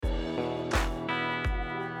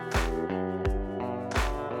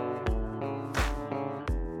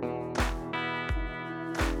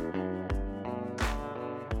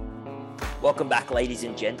Welcome back, ladies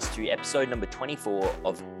and gents, to episode number 24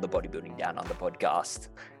 of the Bodybuilding Down Under podcast.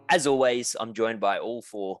 As always, I'm joined by all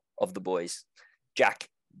four of the boys, Jack,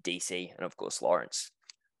 DC, and of course, Lawrence.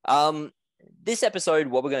 This episode,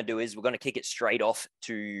 what we're going to do is we're going to kick it straight off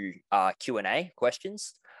to Q&A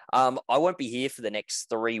questions. I won't be here for the next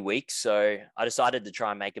 3 weeks, so I decided to try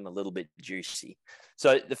and make them a little bit juicy.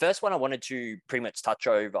 So the first one I wanted to pretty much touch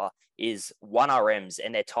over is 1RMs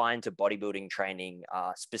and their tie into bodybuilding training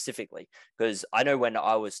specifically, because I know when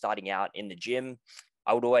I was starting out in the gym,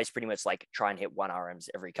 I would always pretty much like try and hit 1RMs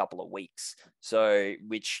every couple of weeks. So,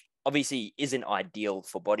 which obviously isn't ideal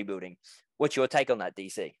for bodybuilding. What's your take on that,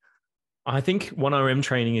 DC? I think 1RM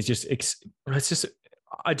training is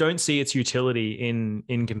I don't see its utility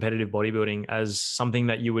in competitive bodybuilding as something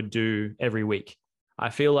that you would do every week. I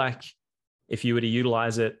feel like if you were to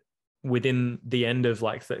utilize it within the end of,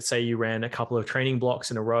 like, let's say you ran a couple of training blocks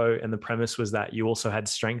in a row and the premise was that you also had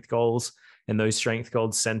strength goals, and those strength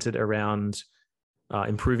goals centered around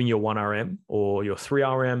improving your 1RM or your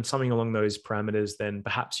 3RM, something along those parameters, then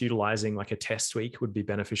perhaps utilizing like a test week would be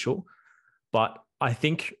beneficial. But I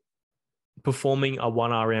think performing a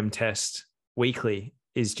 1RM test weekly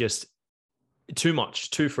is just too much,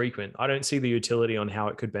 too frequent. I don't see the utility on how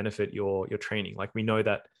it could benefit your training. Like, we know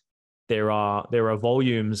that there are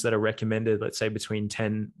volumes that are recommended, let's say between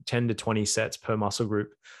 10 to 20 sets per muscle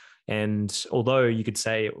group. And although you could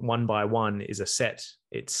say 1 by 1 is a set,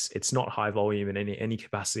 it's not high volume in any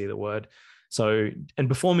capacity of the word. So, and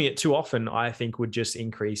performing it too often, I think, would just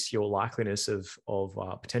increase your likeliness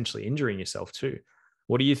of potentially injuring yourself too.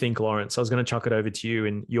 What do you think, Lawrence? I was going to chuck it over to you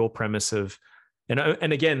and your premise of,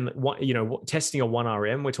 and again, testing a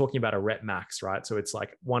 1RM, we're talking about a rep max, right? So it's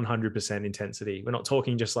like 100% intensity. We're not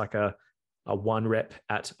talking just like a 1 rep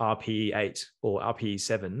at RPE 8 or RPE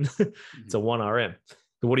 7. It's a 1RM.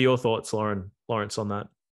 So what are your thoughts, Lawrence, on that?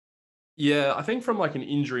 Yeah, I think from like an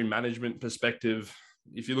injury management perspective,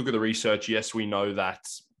 if you look at the research, yes, we know that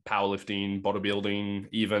powerlifting, bodybuilding,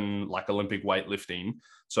 even like Olympic weightlifting,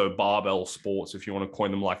 so barbell sports, if you want to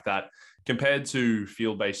coin them like that, compared to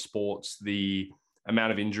field-based sports, the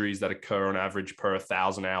amount of injuries that occur on average per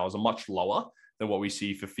 1,000 hours are much lower than what we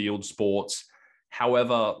see for field sports.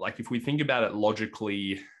 However, like if we think about it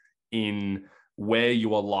logically in where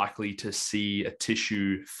you are likely to see a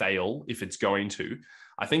tissue fail, if it's going to,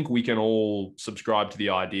 I think we can all subscribe to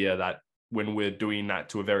the idea that when we're doing that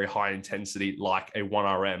to a very high intensity, like a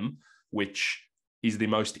 1RM, which is the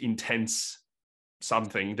most intense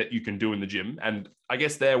something that you can do in the gym. And I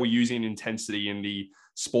guess there we're using intensity in the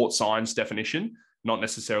sports science definition, not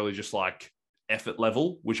necessarily just like effort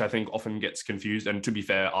level, which I think often gets confused. And to be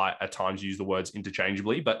fair, I at times use the words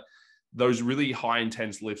interchangeably, but those really high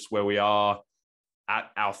intense lifts where we are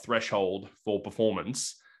at our threshold for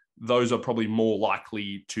performance, those are probably more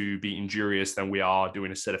likely to be injurious than we are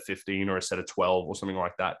doing a set of 15 or a set of 12 or something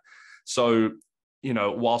like that. So,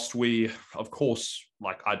 whilst we, of course,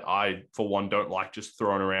 like I for one, don't like just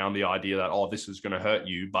throwing around the idea that, oh, this is going to hurt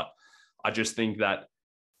you. But I just think that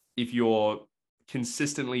if you're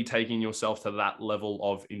consistently taking yourself to that level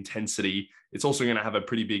of intensity, it's also going to have a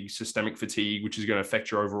pretty big systemic fatigue, which is going to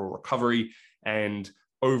affect your overall recovery, and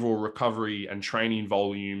overall recovery and training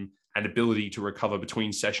volume and ability to recover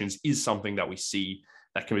between sessions is something that we see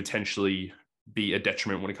that can potentially be a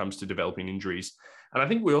detriment when it comes to developing injuries. And I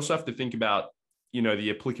think we also have to think about, the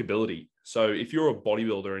applicability. So if you're a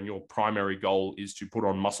bodybuilder and your primary goal is to put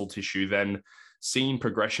on muscle tissue, then seeing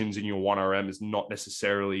progressions in your 1RM is not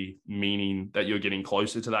necessarily meaning that you're getting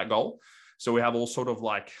closer to that goal. So we have all sort of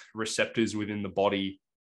like receptors within the body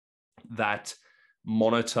that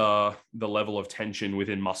monitor the level of tension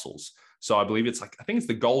within muscles. So I believe I think it's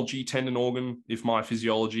the Golgi tendon organ, if my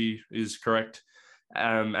physiology is correct.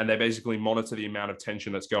 And they basically monitor the amount of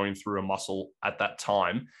tension that's going through a muscle at that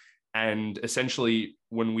time. And essentially,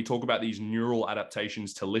 when we talk about these neural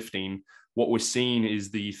adaptations to lifting, what we're seeing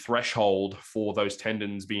is the threshold for those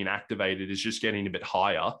tendons being activated is just getting a bit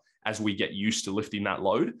higher as we get used to lifting that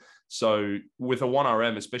load. So with a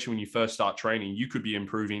 1RM, especially when you first start training, you could be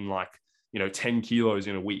improving 10 kilos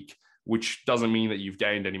in a week, which doesn't mean that you've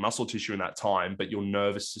gained any muscle tissue in that time, but your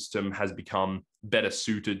nervous system has become better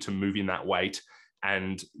suited to moving that weight.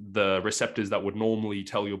 And the receptors that would normally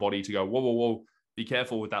tell your body to go, whoa, whoa, whoa, be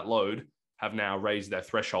careful with that load, have now raised their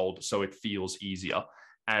threshold so it feels easier.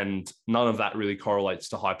 And none of that really correlates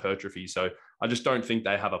to hypertrophy. So I just don't think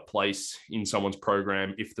they have a place in someone's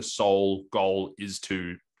program if the sole goal is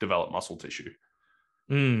to develop muscle tissue.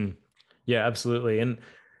 Yeah, absolutely. And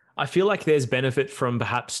I feel like there's benefit from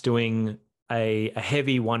perhaps doing a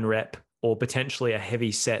heavy 1 rep or potentially a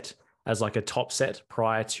heavy set as like a top set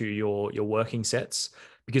prior to your working sets,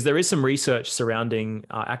 because there is some research surrounding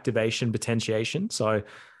activation potentiation. So,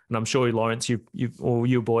 and I'm sure Lawrence, you or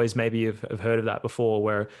you boys maybe have heard of that before,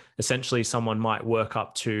 where essentially someone might work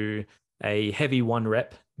up to a heavy 1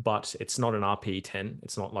 rep, but it's not an RP 10.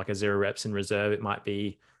 It's not like a 0 reps in reserve. It might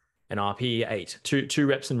be an RP 8, two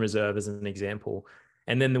reps in reserve as an example.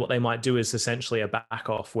 And then what they might do is essentially a back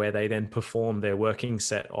off where they then perform their working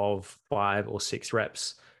set of 5 or 6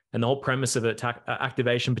 reps. And the whole premise of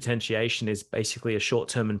activation potentiation is basically a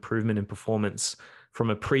short-term improvement in performance from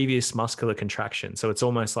a previous muscular contraction. So it's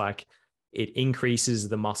almost like it increases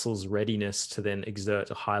the muscle's readiness to then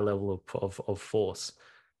exert a high level of force.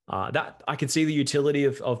 That I could see the utility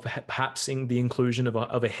of perhaps in the inclusion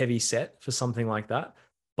of a heavy set for something like that.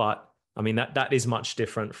 But I mean, that is much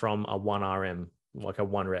different from a 1RM, like a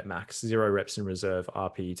 1 rep max, 0 reps in reserve,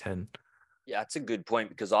 RPE 10. Yeah, that's a good point,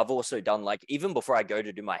 because I've also done, like, even before I go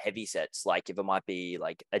to do my heavy sets, like if it might be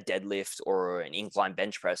like a deadlift or an incline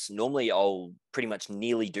bench press, normally I'll pretty much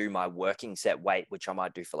nearly do my working set weight, which I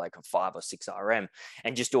might do for like a 5 or 6 RM,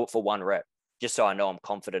 and just do it for 1 rep, just so I know I'm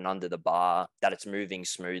confident under the bar, that it's moving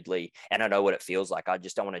smoothly, and I know what it feels like. I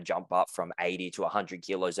just don't want to jump up from 80 to 100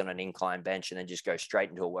 kilos on an incline bench and then just go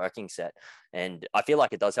straight into a working set. And I feel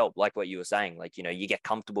like it does help, like what you were saying, like, you know, you get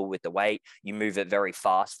comfortable with the weight, you move it very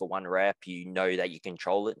fast for 1 rep, you know that you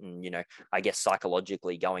control it. And, you know, I guess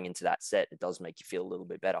psychologically going into that set, it does make you feel a little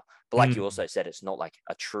bit better. But like you also said, it's not like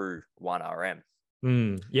a true 1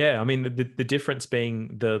 RM. Yeah, I mean, the difference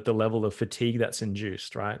being the level of fatigue that's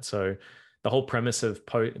induced, right? So the whole premise of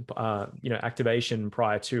activation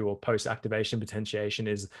prior to or post activation potentiation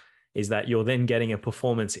is that you're then getting a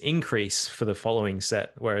performance increase for the following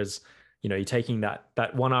set. Whereas, you know, you're taking that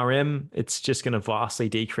 1 RM, it's just going to vastly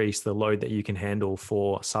decrease the load that you can handle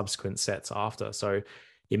for subsequent sets after. So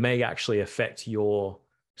it may actually affect your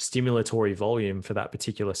stimulatory volume for that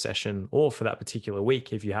particular session or for that particular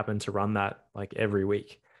week if you happen to run that like every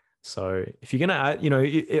week. So if you're going to add, you know,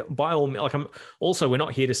 by all, like, we're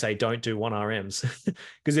not here to say don't do 1 RMs,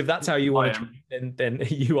 because if that's how you want to, then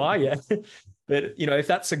you are, yeah. But, you know, if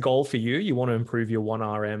that's a goal for you, you want to improve your 1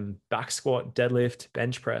 RM back squat, deadlift,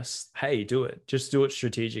 bench press, hey, do it. Just do it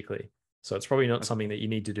strategically. So it's probably not something that you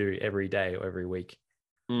need to do every day or every week.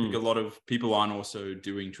 I think a lot of people aren't also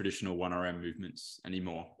doing traditional 1 RM movements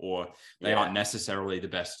anymore, or they aren't necessarily the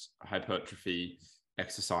best hypertrophy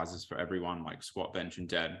exercises for everyone, like squat, bench, and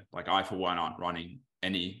dead. Like I, for one, aren't running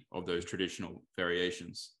any of those traditional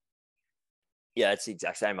variations. Yeah, it's the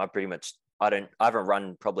exact same. I haven't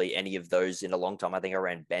run probably any of those in a long time. I think I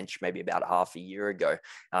ran bench maybe about half a year ago.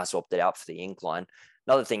 I swapped it out for the incline.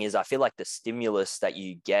 Another thing is I feel like the stimulus that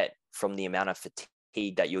you get from the amount of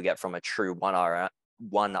fatigue that you'll get from a true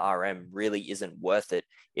 1 RM really isn't worth it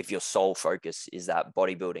if your sole focus is that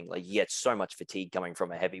bodybuilding. Like, you get so much fatigue coming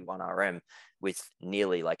from a heavy 1 RM with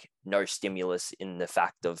nearly like no stimulus in the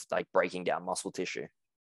fact of like breaking down muscle tissue.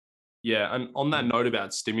 Yeah, and on that note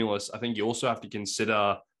about stimulus, I think you also have to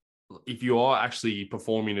consider, if you are actually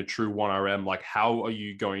performing a true 1 RM, like how are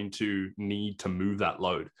you going to need to move that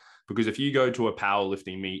load? Because if you go to a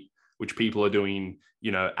powerlifting meet, which people are doing,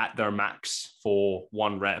 you know, at their max for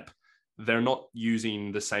 1 rep, they're not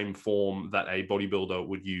using the same form that a bodybuilder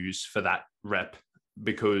would use for that rep,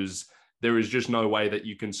 because there is just no way that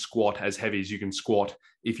you can squat as heavy as you can squat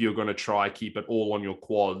if you're going to try keep it all on your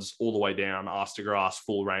quads, all the way down, ass to grass,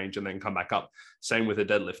 full range, and then come back up. Same with a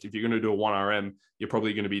deadlift. If you're going to do a 1 RM, you're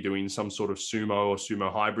probably going to be doing some sort of sumo or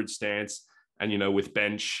sumo hybrid stance. And, you know, with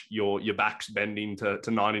bench, your back's bending to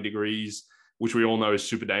 90 degrees, which we all know is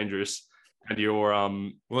super dangerous. And your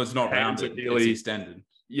well, it's not rounded, it's extended.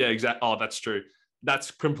 Yeah, exactly. Oh, that's true. That's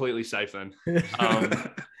completely safe then.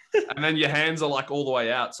 And then your hands are like all the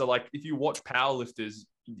way out. So like if you watch powerlifters,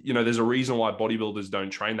 you know, there's a reason why bodybuilders don't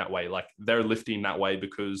train that way. Like they're lifting that way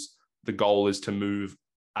because the goal is to move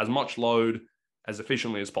as much load as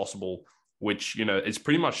efficiently as possible, which, you know, is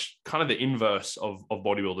pretty much kind of the inverse of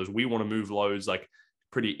bodybuilders. We want to move loads like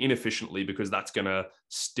pretty inefficiently because that's going to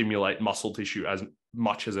stimulate muscle tissue as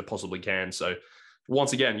much as it possibly can. So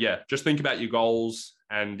once again, yeah, just think about your goals.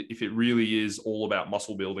 And if it really is all about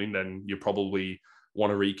muscle building, then you probably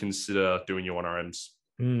want to reconsider doing your 1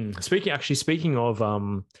 RMs. Speaking of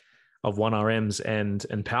 1 RMs and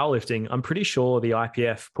powerlifting, I'm pretty sure the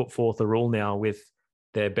IPF put forth a rule now with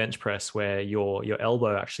their bench press where your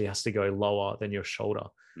elbow actually has to go lower than your shoulder.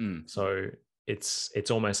 So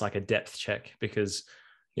it's almost like a depth check, because,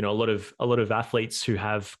 you know, a lot of athletes who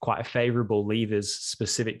have quite favorable levers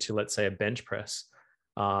specific to, let's say, a bench press,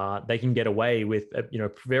 they can get away with a, you know,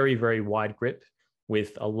 very, very wide grip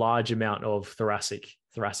with a large amount of thoracic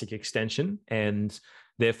extension, and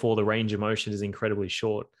therefore the range of motion is incredibly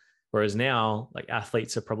short. Whereas now, like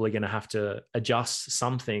athletes are probably going to have to adjust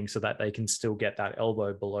something so that they can still get that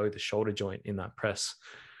elbow below the shoulder joint in that press.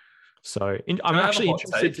 So I'm actually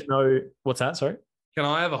interested to know what's that. Sorry. Can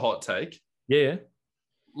I have a hot take? Yeah.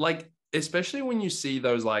 Like, especially when you see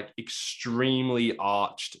those like extremely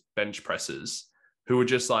arched bench presses who are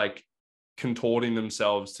just like contorting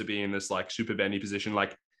themselves to be in this like super bendy position.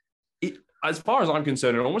 Like it, as far as I'm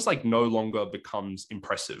concerned, it almost like no longer becomes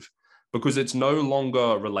impressive because it's no longer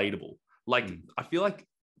relatable. Like I feel like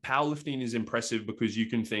powerlifting is impressive because you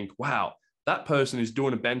can think, wow, that person is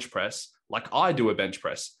doing a bench press like I do a bench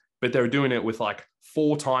press, but they're doing it with like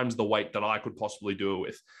 4 times the weight that I could possibly do it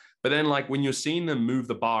with. But then like when you're seeing them move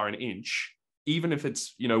the bar an inch, even if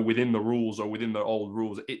it's, you know, within the rules or within the old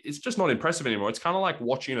rules, it's just not impressive anymore. It's kind of like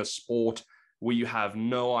watching a sport where you have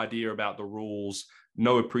no idea about the rules,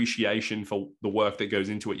 no appreciation for the work that goes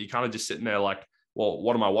into it. You're kind of just sitting there like, well,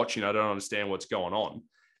 what am I watching? I don't understand what's going on.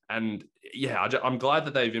 And yeah, I'm glad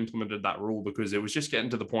that they've implemented that rule because it was just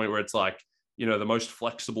getting to the point where it's like, you know, the most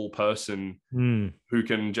flexible person who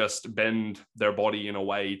can just bend their body in a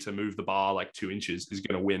way to move the bar like 2 inches is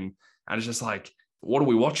going to win. And it's just like, what are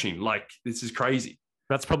we watching? Like, this is crazy.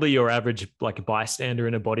 That's probably your average like bystander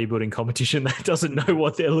in a bodybuilding competition that doesn't know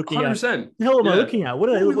what they're looking 100%. At. 100%. The hell am I looking at? What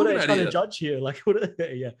are they trying to judge here? Like, what are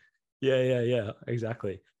they? Yeah,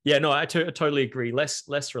 exactly. Yeah, no, I totally agree. Less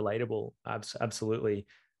relatable. Absolutely.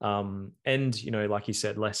 And, you know, like you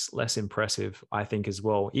said, less impressive, I think, as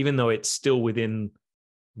well, even though it's still within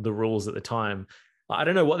the rules at the time. I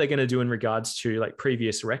don't know what they're going to do in regards to like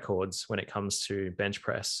previous records when it comes to bench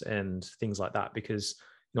press and things like that, because,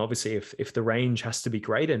 you know, obviously if the range has to be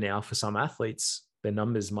greater now for some athletes, their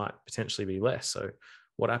numbers might potentially be less. So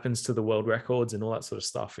what happens to the world records and all that sort of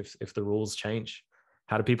stuff if the rules change?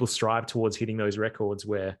 How do people strive towards hitting those records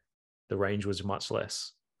where the range was much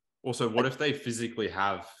less? Also, what if they physically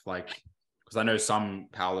have like, because I know some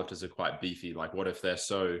powerlifters are quite beefy. Like, what if they're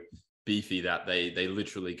so beefy that they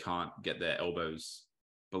literally can't get their elbows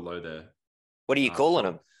below their... What are you calling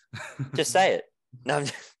them? Just say it. No,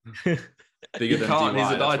 I'm bigger than DY,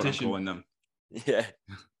 he's a that's what I'm dietitian. calling them. Yeah.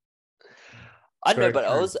 I don't know, but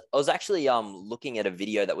I was actually looking at a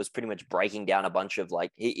video that was pretty much breaking down a bunch of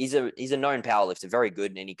like he's a known powerlifter, very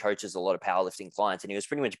good, and he coaches a lot of powerlifting clients, and he was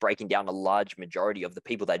pretty much breaking down a large majority of the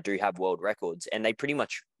people that do have world records, and they pretty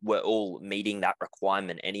much were all meeting that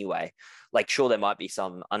requirement anyway. Like, sure, there might be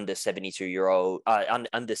some under 72-year-old,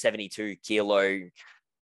 under 72 kilo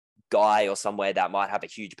guy or somewhere that might have a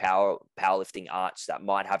huge powerlifting arch that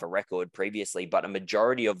might have a record previously, but a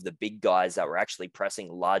majority of the big guys that were actually pressing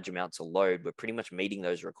large amounts of load were pretty much meeting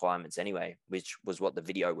those requirements anyway, which was what the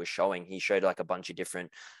video was showing. He showed like a bunch of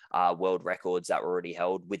different world records that were already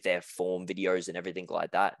held with their form videos and everything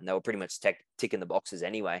like that, and they were pretty much ticking the boxes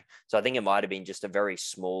anyway. So I think it might have been just a very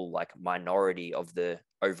small like minority of the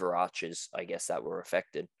overarchers, I guess, that were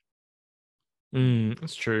affected.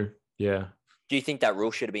 That's true. Yeah. Do you think that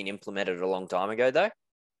rule should have been implemented a long time ago, though?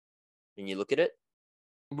 When you look at it?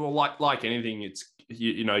 Well, like anything, it's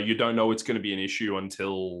you know, you don't know it's going to be an issue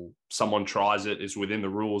until someone tries it, is within the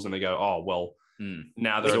rules, and they go, oh well,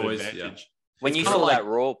 now there's always advantage. Yeah. When you saw like, that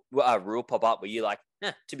rule pop up, were you like,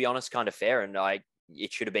 to be honest, kind of fair, and like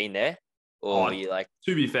it should have been there, or were you like,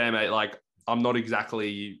 to be fair, mate, like I'm not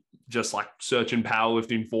exactly just like searching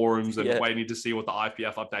powerlifting forums and waiting to see what the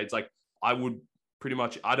IPF updates. Like I would pretty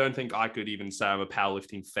much, I don't think I could even say I'm a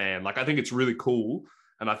powerlifting fan. Like I think it's really cool.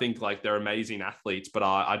 And I think like they're amazing athletes, but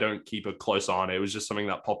I don't keep a close eye on it. It was just something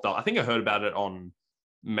that popped up. I think I heard about it on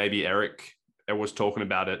maybe Eric was talking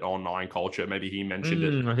about it on Iron Culture. Maybe he mentioned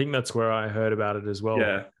it. I think that's where I heard about it as well.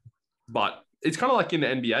 Yeah. But it's kind of like in the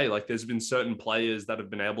NBA, like there's been certain players that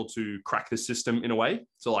have been able to crack the system in a way.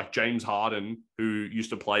 So like James Harden, who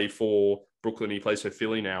used to play for Brooklyn, he plays for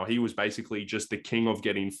Philly now. He was basically just the king of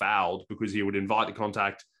getting fouled because he would invite the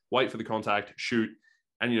contact, wait for the contact, shoot.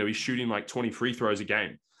 And, you know, he's shooting like 20 free throws a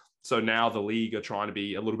game. So now the league are trying to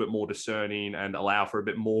be a little bit more discerning and allow for a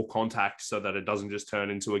bit more contact so that it doesn't just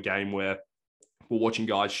turn into a game where we're watching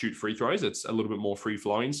guys shoot free throws. It's a little bit more free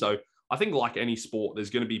flowing. So I think like any sport, there's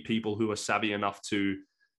going to be people who are savvy enough to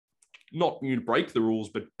not break the rules,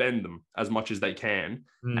 but bend them as much as they can.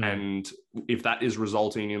 And if that is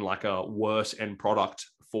resulting in like a worse end product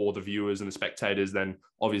for the viewers and the spectators, then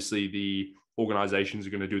obviously the organizations are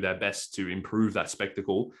going to do their best to improve that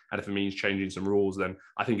spectacle. And if it means changing some rules, then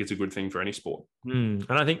I think it's a good thing for any sport. And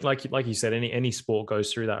I think like you said, any sport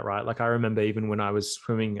goes through that, right? Like I remember even when I was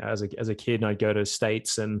swimming as a kid and I'd go to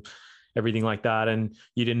States and, everything like that. And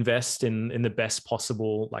you'd invest in the best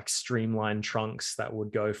possible like streamlined trunks that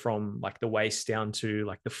would go from like the waist down to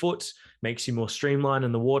like the foot, makes you more streamlined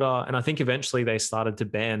in the water. And I think eventually they started to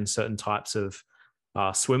ban certain types of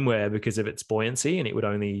swimwear because of its buoyancy, and it would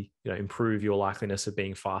only improve your likeliness of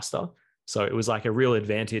being faster. So it was like a real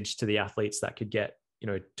advantage to the athletes that could get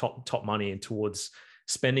top money and towards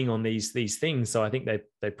spending on these things. So I think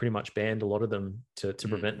they pretty much banned a lot of them to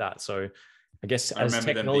prevent that. So I guess as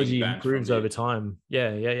technology improves over time,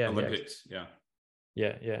 Olympics, yeah.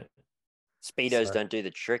 Speedos don't do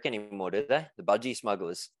the trick anymore, do they? The budgie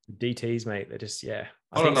smugglers, DTs, mate. They're just I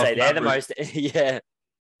think they're the most yeah.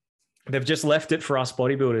 They've just left it for us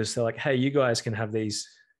bodybuilders. They're like, hey, you guys can have these.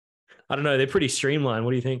 I don't know. They're pretty streamlined. What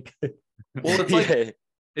do you think? Well, it's like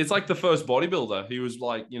it's like the first bodybuilder. He was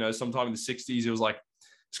like, sometime in the 60s, he was like,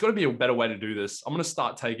 it's got to be a better way to do this. I'm going to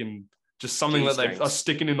start taking just something that they are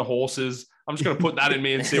sticking in the horses. I'm just going to put that in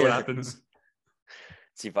me and see what happens.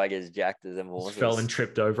 See if I get as jacked as them horses. Fell and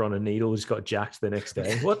tripped over on a needle. Just got jacked the next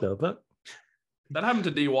day. What the fuck? That happened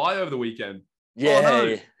to DY over the weekend. Yeah. Oh,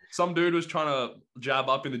 no. Some dude was trying to jab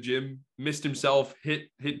up in the gym, missed himself, hit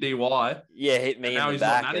DY. Yeah, hit me in the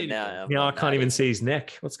back. Now I can't even see his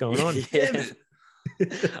neck. What's going on? Yeah.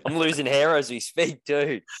 I'm losing hair as we speak,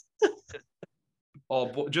 dude.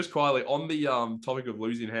 Oh, just quietly on the topic of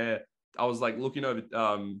losing hair, I was like looking over.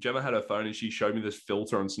 Gemma had her phone and she showed me this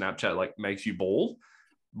filter on Snapchat, like makes you bald.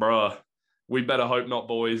 Bruh, we better hope not,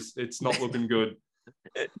 boys. It's not looking good.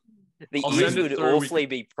 The ears would awfully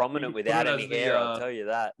be prominent without any hair, I'll tell you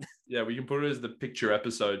that. Yeah, we can put it as the picture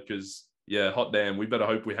episode because, hot damn, we better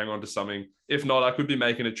hope we hang on to something. If not, I could be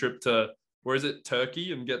making a trip to, where is it,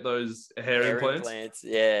 Turkey, and get those hair implants.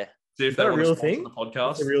 Yeah. See if they're a real thing. The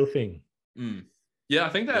podcast. It's a real thing. Yeah, I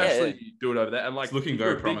think they actually do it over there. And like, it's looking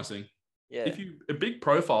very promising. If you a big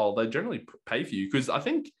profile, they generally pay for you because I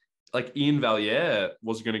think like Ian Valier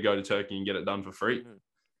was going to go to Turkey and get it done for free.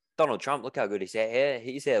 Donald Trump, look how good his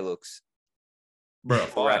hair looks. Bro,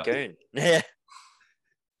 raccoon. Yeah.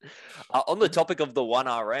 On the topic of the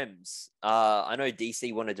 1RMs, I know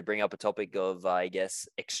DC wanted to bring up a topic of, I guess,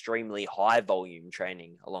 extremely high volume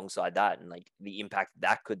training alongside that and like the impact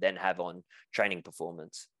that could then have on training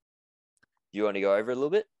performance. Do you want to go over a little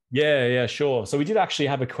bit? Yeah, sure. So we did actually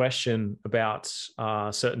have a question about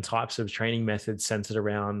certain types of training methods centered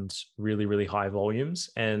around really, really high volumes.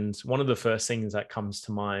 And one of the first things that comes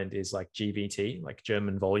to mind is like GVT, like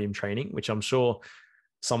German volume training, which I'm sure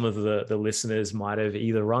some of the listeners might have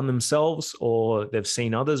either run themselves or they've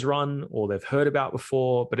seen others run or they've heard about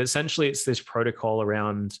before. But essentially it's this protocol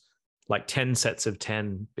around like 10 sets of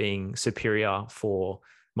 10 being superior for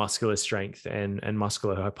muscular strength and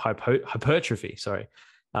muscular hypertrophy. Sorry.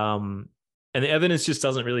 And the evidence just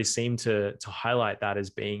doesn't really seem to highlight that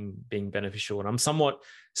as being beneficial. And I'm somewhat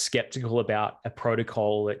skeptical about a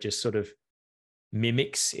protocol that just sort of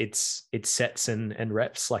mimics its sets and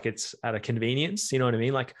reps, like it's at a convenience. You know what I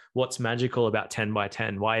mean? Like what's magical about 10 by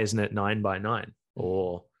 10? Why isn't it 9 by 9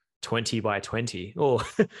 or 20 by 20 or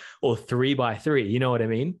 3 by 3? You know what I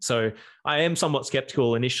mean? So I am somewhat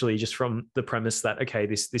skeptical initially just from the premise that, okay,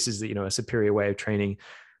 this is, a superior way of training.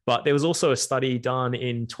 But there was also a study done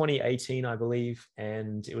in 2018, I believe,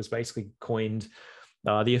 and it was basically coined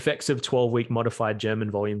the effects of 12-week modified German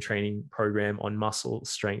volume training program on muscle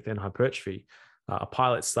strength and hypertrophy, a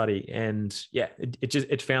pilot study. And yeah,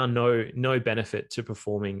 it found no benefit to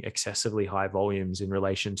performing excessively high volumes in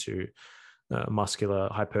relation to muscular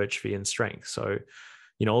hypertrophy and strength. So,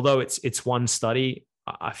 although it's one study,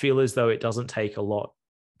 I feel as though it doesn't take a lot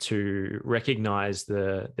to recognize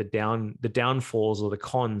the downfalls or the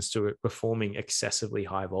cons to performing excessively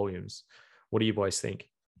high volumes. What do you boys think?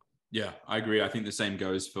 Yeah, I agree. I think the same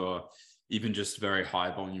goes for even just very high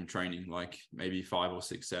volume training, like maybe 5 or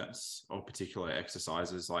 6 sets of particular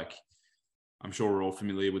exercises. Like I'm sure we're all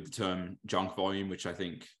familiar with the term junk volume, which I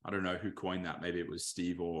don't know who coined that. Maybe it was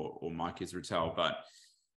Steve or Mike Israetel, but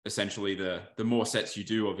essentially the more sets you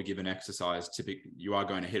do of a given exercise, typically you are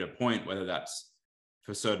going to hit a point, whether that's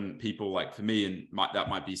for certain people, like for me, and that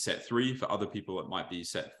might be set 3. For other people, it might be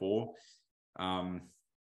set 4.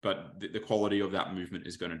 But the quality of that movement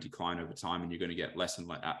is going to decline over time, and you're going to get less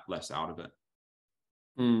and less out of it.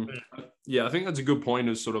 Yeah, I think that's a good point.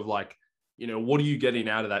 Is sort of like, what are you getting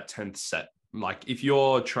out of that 10th set? Like, if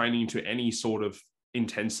you're training to any sort of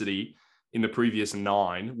intensity in the previous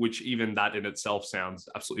 9, which even that in itself sounds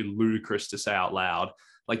absolutely ludicrous to say out loud,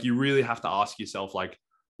 like you really have to ask yourself, like,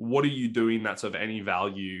 what are you doing that's of any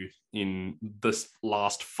value in this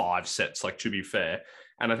last 5 sets, like, to be fair?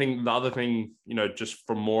 And I think the other thing, just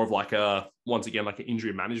from more of like once again, like an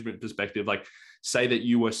injury management perspective, like say that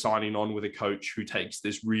you were signing on with a coach who takes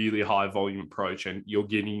this really high volume approach and you're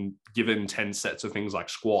getting given 10 sets of things like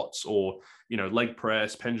squats or, leg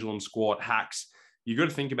press, pendulum squat, hacks. You got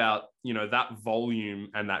to think about, that volume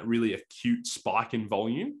and that really acute spike in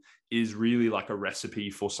volume is really like a recipe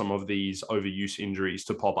for some of these overuse injuries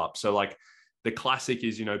to pop up. So like the classic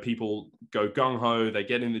is, people go gung ho, they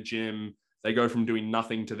get in the gym, they go from doing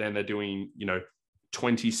nothing to then they're doing,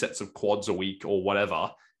 20 sets of quads a week or whatever.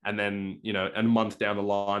 And then, a month down the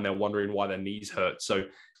line, they're wondering why their knees hurt. So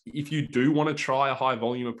if you do want to try a high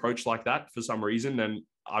volume approach like that for some reason, then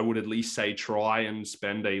I would at least say try and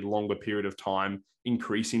spend a longer period of time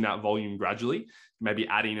increasing that volume gradually, maybe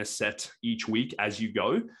adding a set each week as you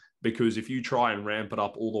go. Because if you try and ramp it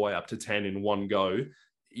up all the way up to 10 in one go,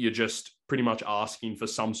 you're just pretty much asking for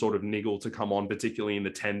some sort of niggle to come on, particularly in the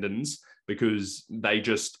tendons, because they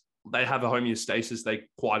have a homeostasis they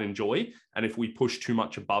quite enjoy. And if we push too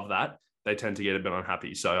much above that, they tend to get a bit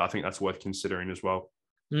unhappy. So I think that's worth considering as well.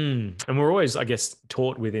 And we're always, I guess,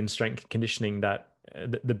 taught within strength conditioning that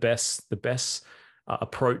the best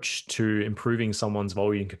approach to improving someone's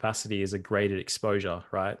volume capacity is a graded exposure,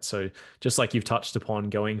 right? So just like you've touched upon,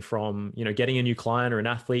 going from, getting a new client or an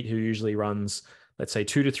athlete who usually runs, let's say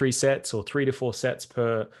 2 to 3 sets or 3 to 4 sets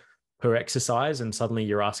per exercise, and suddenly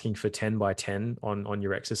you're asking for 10 by 10 on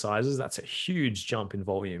your exercises. That's a huge jump in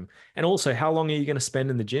volume. And also, how long are you going to spend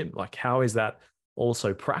in the gym? Like, how is that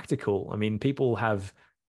also practical? I mean, people have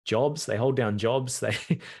jobs, they hold down jobs,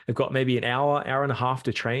 they've got maybe an hour and a half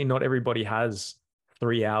to train. Not everybody has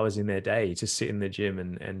 3 hours in their day to sit in the gym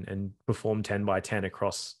and perform 10 by 10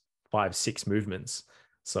 across 5-6 movements.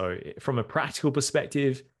 So from a practical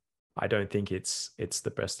perspective, I don't think it's the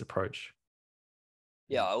best approach.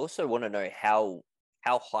 Yeah, I also want to know how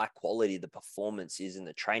high quality the performance is in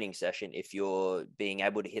the training session if you're being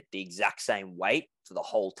able to hit the exact same weight for the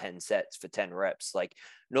whole 10 sets for 10 reps. Like,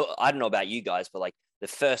 no, I don't know about you guys, but like the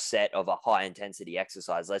first set of a high intensity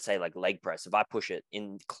exercise, let's say like leg press, if I push it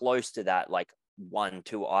in close to that, like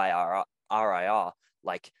 1-2 RIR,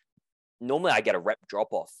 like normally I get a rep drop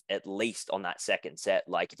off at least on that second set.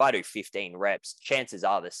 Like if I do 15 reps, chances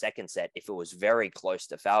are the second set, if it was very close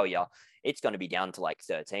to failure, it's going to be down to like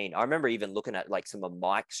 13. I remember even looking at like some of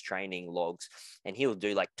Mike's training logs, and he'll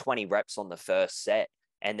do like 20 reps on the first set.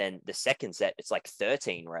 And then the second set, it's like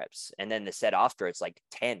 13 reps. And then the set after, it's like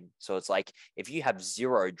 10. So it's like, if you have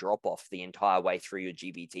 0 drop off the entire way through your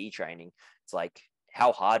GBT training, it's like,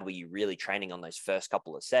 how hard were you really training on those first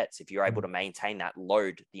couple of sets if you're able to maintain that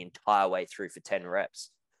load the entire way through for 10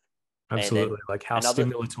 reps? Absolutely. Like how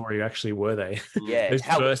stimulatory actually were they? Yeah. Those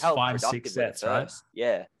first how 5-6 sets, right?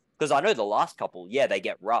 Yeah. Because I know the last couple, they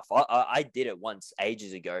get rough. I did it once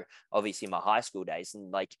ages ago, obviously in my high school days.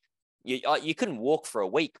 And like, you couldn't walk for a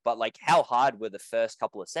week, but like how hard were the first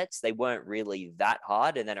couple of sets? They weren't really that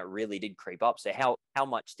hard. And then it really did creep up. So how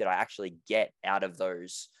much did I actually get out of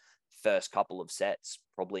those first couple of sets?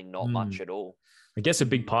 Probably not much at all. I guess a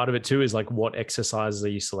big part of it too is like, what exercises are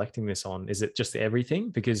you selecting this on? Is it just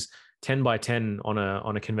everything? Because 10 by 10 on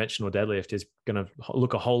a conventional deadlift is going to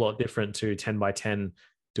look a whole lot different to 10 by 10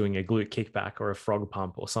 doing a glute kickback or a frog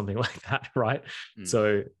pump or something like that, right?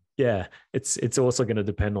 So yeah, it's also going to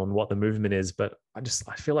depend on what the movement is, but I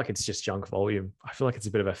feel like it's just junk volume. I feel like it's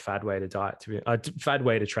a bit of a fad way to fad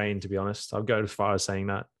way to train, to be honest. I'll go as far as saying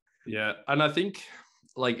that. Yeah, and I think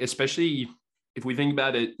like, especially if we think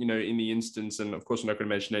about it, in the instance, and of course I'm not going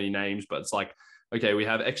to mention any names, but it's like, okay, we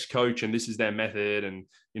have X coach and this is their method, and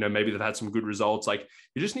maybe they've had some good results. Like,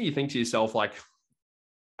 you just need to think to yourself, like,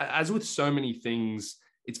 as with so many things,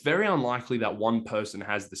 it's very unlikely that one person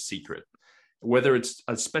has the secret. Whether it's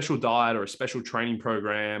a special diet or a special training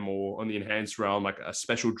program, or on the enhanced realm, like a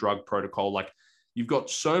special drug protocol, like you've got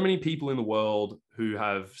so many people in the world who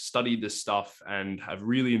have studied this stuff and have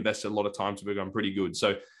really invested a lot of time to become pretty good.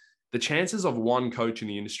 So the chances of one coach in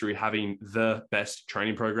the industry having the best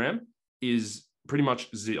training program is pretty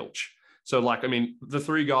much zilch. So like, I mean, the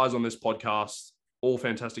 3 guys on this podcast, all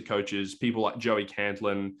fantastic coaches, people like Joey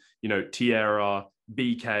Cantlin, Tierra,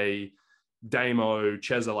 BK, Damo,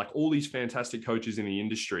 Cheza, like all these fantastic coaches in the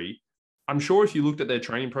industry. I'm sure if you looked at their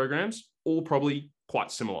training programs, all probably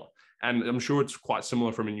quite similar. And I'm sure it's quite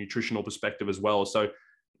similar from a nutritional perspective as well. So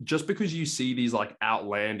just because you see these like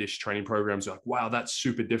outlandish training programs, you're like, wow, that's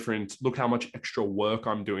super different. Look how much extra work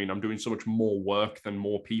I'm doing. I'm doing so much more work than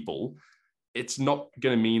more people. It's not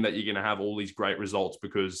going to mean that you're going to have all these great results,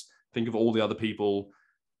 because think of all the other people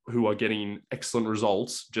who are getting excellent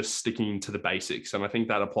results just sticking to the basics. And I think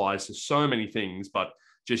that applies to so many things, but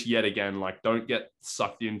just yet again, like, don't get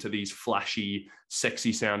sucked into these flashy,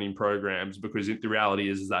 sexy sounding programs, because the reality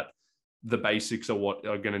is that the basics are what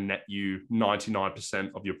are going to net you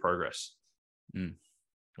 99% of your progress.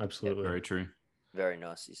 Absolutely. Very true. Very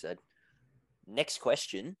nicely said. Next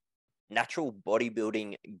question. Natural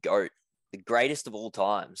bodybuilding GOAT, the greatest of all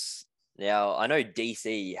times. Now, I know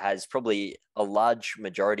DC has probably a large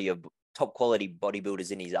majority of top quality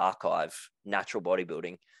bodybuilders in his archive, natural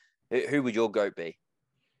bodybuilding. Who would your GOAT be?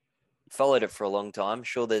 Followed it for a long time.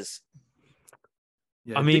 Sure, there's...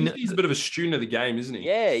 Yeah, I mean, he's a bit of a student of the game, isn't he?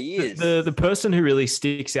 Yeah, he is. The person who really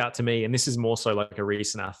sticks out to me, and this is more so like a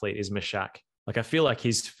recent athlete, is Mashak. Like, I feel like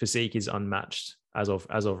his physique is unmatched as of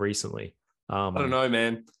recently. I don't know,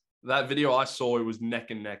 man. That video I saw, it was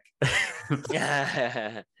neck and neck.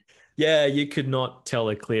 Yeah, you could not tell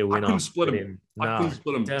a clear winner. I couldn't split him.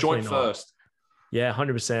 Joint first. Yeah,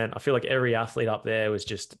 100%. I feel like every athlete up there was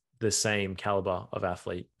just the same caliber of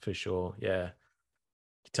athlete for sure. Yeah. You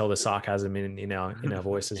can tell the sarcasm in our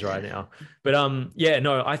voices right now. But yeah,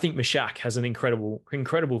 no, I think Mashak has an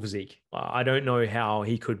incredible physique. I don't know how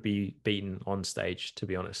he could be beaten on stage, to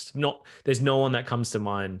be honest. There's no one that comes to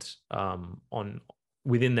mind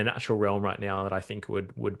within the natural realm right now that I think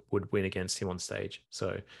would win against him on stage.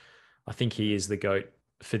 So I think he is the GOAT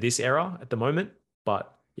for this era at the moment.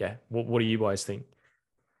 But yeah, what do you guys think?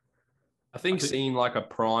 I think seeing like a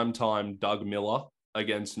primetime Doug Miller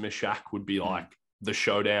against Mashak would be like the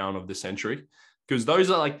showdown of the century. Because that's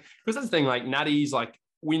the thing, like natties, like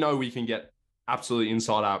we know we can get absolutely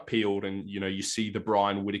inside out peeled, and you see the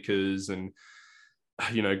Brian Whitakers and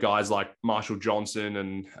guys like Marshall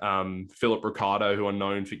Johnson and Philip Ricardo, who are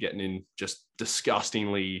known for getting in just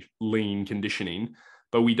disgustingly lean conditioning.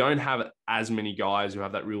 But we don't have as many guys who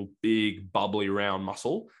have that real big, bubbly, round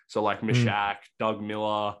muscle. So like Mashak, Doug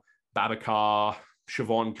Miller, Babacar,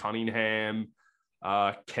 Siobhan Cunningham,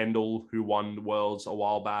 Kendall, who won the Worlds a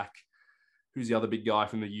while back. Who's the other big guy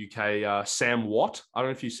from the UK? Sam Watt. I don't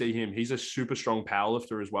know if you see him. He's a super strong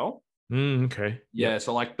powerlifter as well. Okay. Yeah.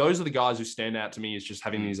 So like those are the guys who stand out to me as just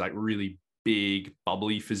having these like really big,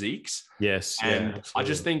 bubbly physiques. Yes. And yeah, I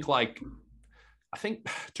just think I think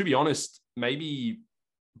to be honest, maybe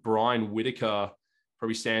Brian Whitaker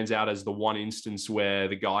probably stands out as the one instance where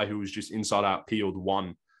the guy who was just inside out peeled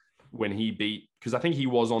won when he beat, because I think he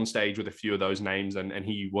was on stage with a few of those names and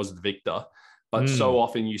he was the victor. But so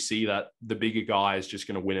often you see that the bigger guy is just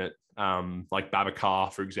going to win it. Like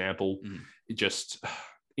Babacar, for example, it just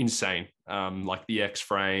insane. Like the X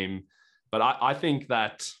frame. But I think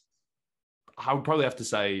that I would probably have to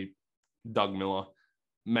say Doug Miller,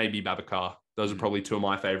 maybe Babacar. Those are probably two of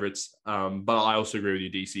my favorites. But I also agree with you,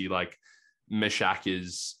 DC. Like Mashak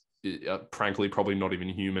is frankly probably not even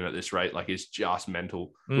human at this rate. Like he's just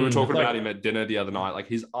mental. We were talking about him at dinner the other night. Like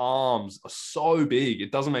his arms are so big.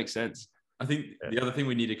 It doesn't make sense. I think the other thing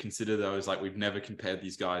we need to consider though is like we've never compared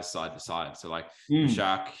these guys side to side. So like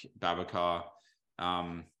Mashak, Babacar,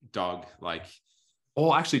 Doug, like.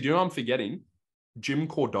 Oh, actually, do you know what I'm forgetting? Jim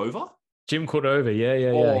Cordova.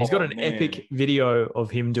 Yeah. He's got an epic video of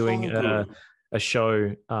him doing a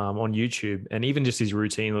show on YouTube, and even just his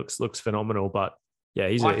routine looks phenomenal. But yeah,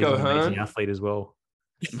 he's an amazing athlete as well.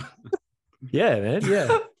 Yeah, man.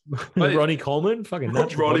 Yeah. Ronnie Coleman, fucking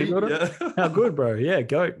natural bodybuilder. Yeah. How good, bro? Yeah,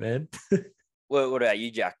 GOAT, man. What about you,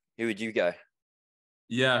 Jack? Who would you go?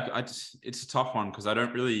 Yeah, it's a tough one because I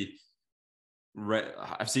don't really.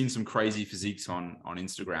 I've seen some crazy physiques on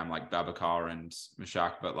Instagram like Babacar and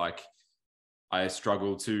Mashak, but like I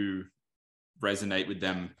struggle to resonate with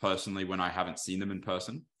them personally when I haven't seen them in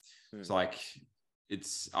person. It's like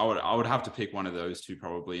I would have to pick one of those two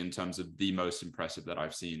probably in terms of the most impressive that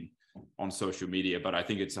I've seen on social media. But I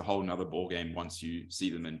think it's a whole nother ball game once you see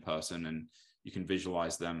them in person and you can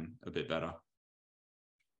visualize them a bit better.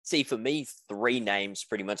 See, for me, three names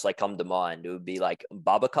pretty much like come to mind. It would be like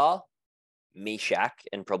Babacar, Mashak,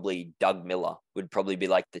 and probably Doug Miller would probably be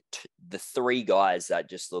like the three guys that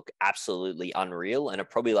just look absolutely unreal and are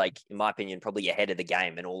probably like, in my opinion, probably ahead of the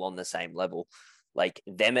game and all on the same level. Like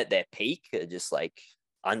them at their peak are just like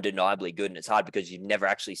undeniably good. And it's hard because you've never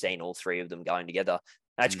actually seen all three of them going together.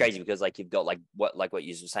 And that's crazy because like you've got like what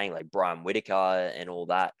you were saying, like Brian Whitaker and all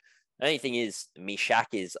that. The only thing is Mashak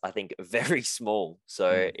is, I think, very small.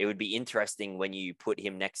 So it would be interesting when you put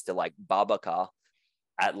him next to like Babacar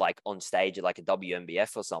at like on stage at like a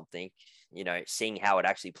WMBF or something, seeing how it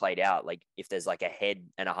actually played out. Like if there's like a head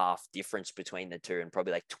and a half difference between the two and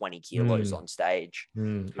probably like 20 kilos on stage.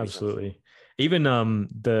 Absolutely. Even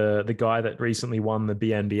the guy that recently won the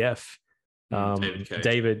BNBF,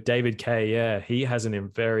 David K. Yeah, he has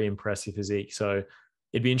very impressive physique. So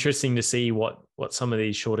it'd be interesting to see what some of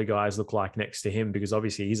these shorter guys look like next to him, because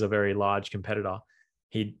obviously he's a very large competitor.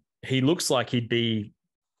 He looks like he'd be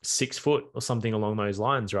 6 foot or something along those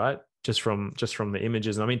lines, right? Just from the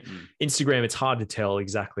images. And I mean, Instagram, it's hard to tell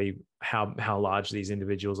exactly how large these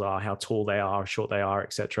individuals are, how tall they are, how short they are,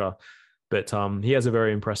 etc. But he has a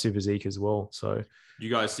very impressive physique as well. So you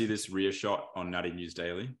guys see this rear shot on Natty News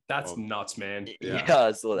Daily? That's nuts, man. Yeah,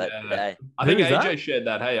 I saw that today. I think AJ shared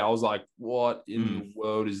that. Hey, I was like, what in the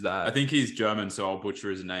world is that? I think he's German, so I'll butcher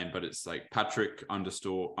his name, but it's like Patrick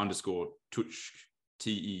 __ Tuch,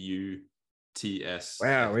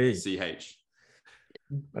 TEUTSCH.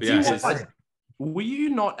 Yeah, were you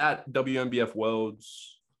not at WMBF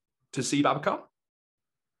Worlds to see Babacar?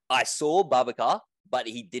 I saw Babacar, but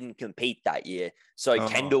he didn't compete that year. So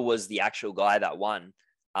Kendall was the actual guy that won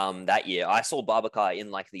that year. I saw Babacar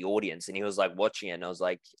in like the audience, and he was like watching it, and I was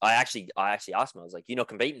like, I actually asked him, I was like, "You're not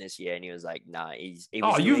competing this year?" And he was like, "Nah."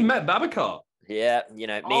 You've met Babacar? Yeah, me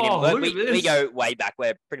and him, we go way back.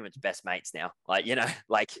 We're pretty much best mates now. Like,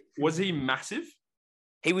 like. Was he massive?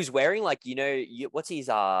 He was wearing like, what's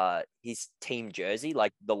his team jersey,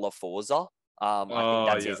 like the La Forza. I think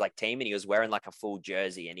that's his like team, and he was wearing like a full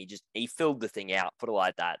jersey, and he filled the thing out, put it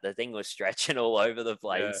like that. The thing was stretching all over the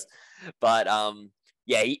place, but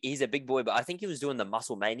he's a big boy. But I think he was doing the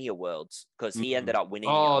Muscle Mania Worlds because he ended up winning.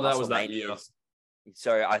 That was that year.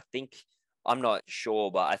 So I think, I'm not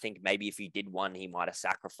sure, but I think maybe if he did one, he might have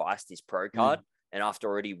sacrificed his pro card. And after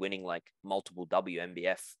already winning like multiple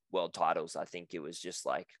WMBF world titles, I think it was just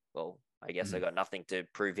like, well, I guess I got nothing to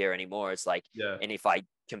prove here anymore. It's like, and if I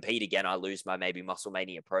compete again, I lose my maybe Muscle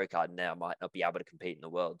Mania pro card, and now I might not be able to compete in the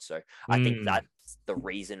world. So I think that's the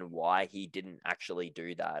reason why he didn't actually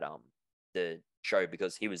do that, the show,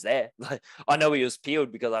 because he was there. I know he was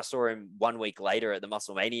peeled because I saw him 1 week later at the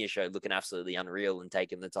Muscle Mania show looking absolutely unreal and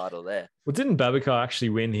taking the title there. Well, didn't Babacar actually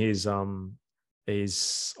win his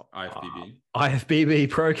IFBB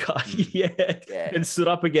pro card? And stood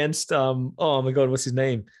up against oh my god, what's his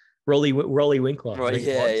name? Rolly Winkler. Right,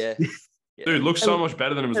 yeah. Dude, looks so much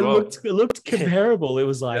better than him as well. It looked comparable. It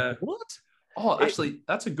was like, what? Oh, actually,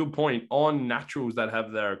 that's a good point. On naturals that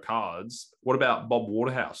have their cards, what about Bob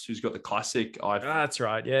Waterhouse, who's got the classic That's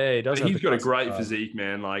right. Yeah, he does. He's got a great physique,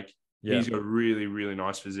 man. Like, he's got a really, really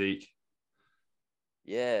nice physique.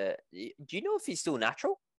 Yeah. Do you know if he's still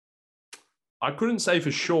natural? I couldn't say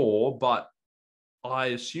for sure, but I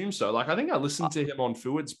assume so. Like, I think I listened to him on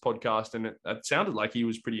Fuad's podcast, and it sounded like he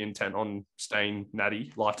was pretty intent on staying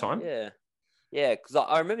natty lifetime. Yeah, because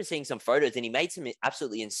I remember seeing some photos, and he made some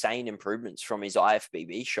absolutely insane improvements from his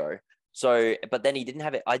IFBB show. So, but then he didn't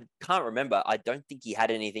have it. I can't remember. I don't think he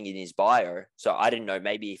had anything in his bio. So I didn't know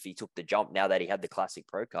maybe if he took the jump now that he had the classic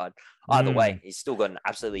pro card. Either way, he's still got an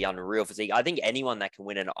absolutely unreal physique. I think anyone that can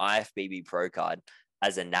win an IFBB pro card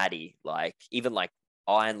as a natty, like even like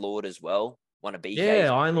Iron Lord as well, won a BK.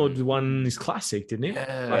 Yeah, Iron Lord won his classic, didn't he?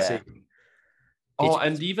 Classic. Oh,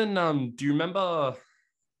 and even do you remember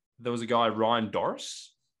there was a guy, Ryan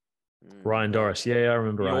Doris? Ryan Doris, yeah, I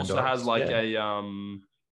remember. He Ryan also Doris. has like a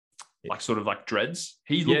like sort of like dreads.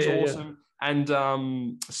 He looks awesome. And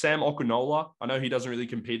Sam Okunola, I know he doesn't really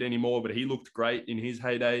compete anymore, but he looked great in his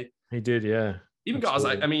heyday. He did, yeah. Even guys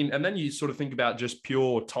like, I mean, and then you sort of think about just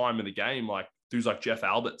pure time of the game, like dudes like Jeff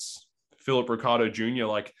Alberts, Philip Ricardo Jr.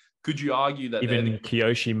 Like, could you argue that even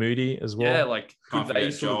Kiyoshi Moody as well? Yeah, like could they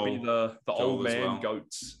sort of be the old man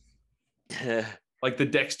goats? Like the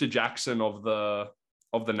Dexter Jackson of the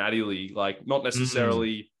Natty League, like not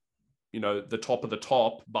necessarily, the top of the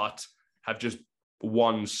top, but have just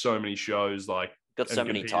won so many shows, like got so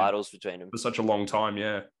many titles between them for such a long time.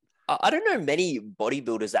 Yeah. I don't know many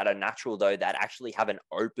bodybuilders that are natural though that actually have an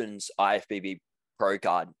opens IFBB pro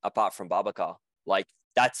card apart from Babacar. Like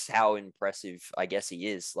that's how impressive I guess he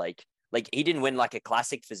is. Like he didn't win like a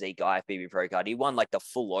classic physique IFBB pro card. He won like the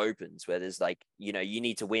full opens where there's like, you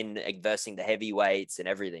need to win versing the heavyweights and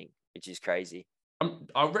everything, which is crazy.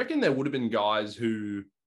 I reckon there would have been guys who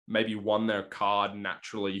maybe won their card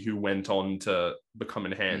naturally who went on to become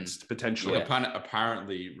enhanced potentially. Yeah,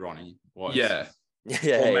 apparently Ronnie was. Yeah.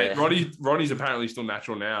 Mate, Ronnie's apparently still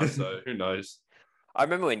natural now, so who knows? I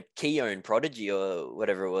remember when Keown Prodigy or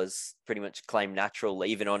whatever it was pretty much claimed natural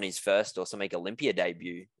even on his first or something Olympia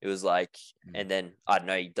debut. It was like, and then I don't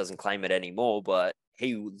know, he doesn't claim it anymore, but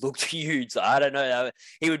he looked huge. So I don't know.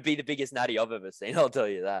 He would be the biggest natty I've ever seen. I'll tell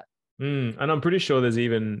you that. And I'm pretty sure there's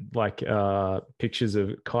even like pictures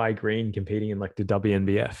of Kai Green competing in like the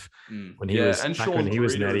WNBF when he was and back when he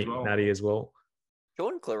was natty as well.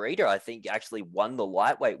 Sean Clarita, I think, actually won the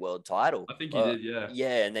lightweight world title. I think he did, yeah.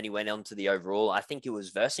 Yeah, and then he went on to the overall. I think it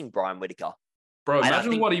was versing Brian Whitaker. Bro,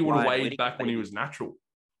 imagine what he would have weighed back when he was natural.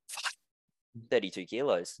 32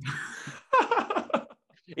 kilos.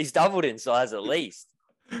 He's doubled in size at least.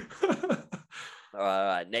 All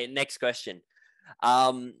right. Next question.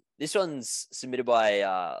 This one's submitted by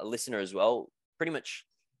a listener as well. Pretty much,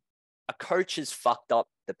 a coach has fucked up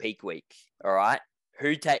the peak week. All right.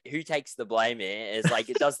 Who takes the blame here? Is like,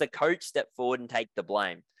 does the coach step forward and take the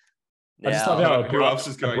blame? I just love how who else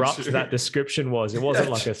is going abrupt to? that description was. It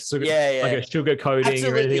wasn't like a yeah. like a sugar coating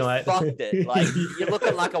Absolutely or anything like that. fucked it. Like, you're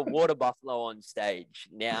looking like a water buffalo on stage.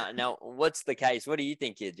 Now, what's the case? What do you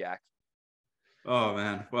think here, Jack? Oh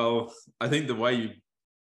man. Well, I think the way you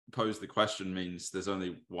pose the question means there's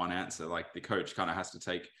only one answer. Like, the coach kind of has to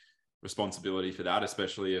take responsibility for that,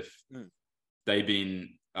 especially if they've been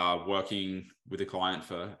working with a client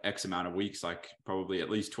for X amount of weeks, like probably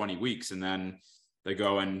at least 20 weeks, and then they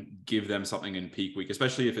go and give them something in peak week,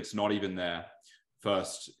 especially if it's not even their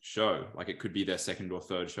first show. Like, it could be their second or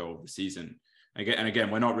third show of the season. And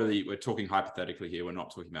again, we're talking hypothetically here. We're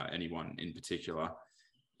not talking about anyone in particular,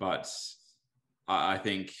 but I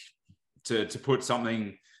think to put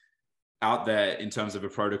something out there in terms of a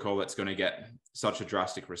protocol that's going to get such a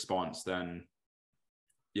drastic response, then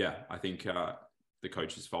yeah, I think the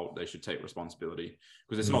coach's fault. They should take responsibility,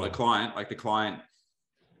 because it's not the client. Like, the client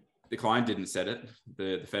didn't set it.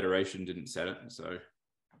 The federation didn't set it. So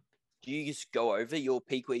do you just go over your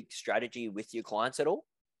peak week strategy with your clients at all,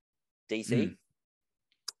 DC?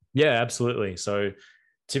 Yeah, absolutely. So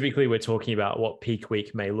typically we're talking about what peak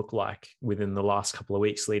week may look like within the last couple of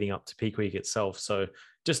weeks leading up to peak week itself. So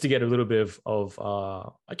just to get a little bit of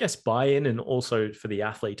I guess, buy-in, and also for the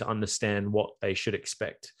athlete to understand what they should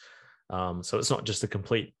expect. So it's not just a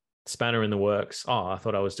complete spanner in the works. Oh, I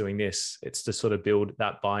thought I was doing this. It's to sort of build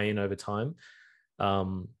that buy-in over time.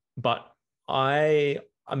 But I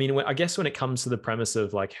mean, I guess when it comes to the premise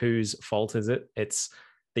of like, whose fault is it?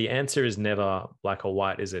 The answer is never black or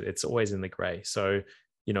white, is it? It's always in the gray. So,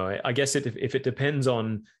 I guess if it depends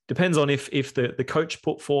on if the coach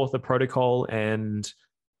put forth a protocol and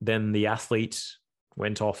then the athlete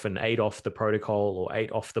went off and ate off the protocol or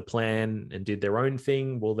ate off the plan and did their own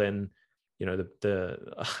thing, well then,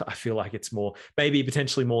 I feel like it's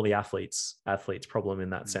potentially more the athlete's problem in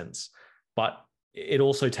that sense. But it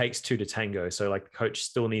also takes two to tango. So like, the coach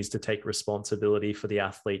still needs to take responsibility for the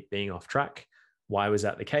athlete being off track. Why was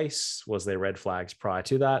that the case? Was there red flags prior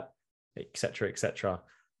to that, et cetera, et cetera?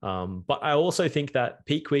 But I also think that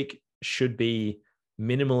peak week should be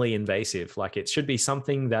minimally invasive. Like, it should be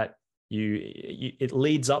something that it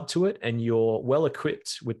leads up to it, and you're well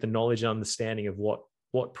equipped with the knowledge and understanding of what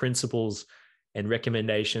principles and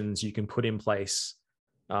recommendations you can put in place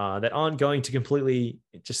that aren't going to completely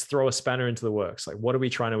just throw a spanner into the works. Like, what are we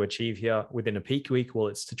trying to achieve here within a peak week? Well,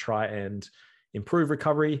 it's to try and improve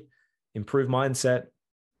recovery, improve mindset,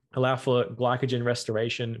 allow for glycogen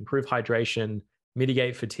restoration, improve hydration,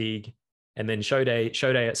 mitigate fatigue. And then show day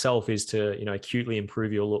itself is to, acutely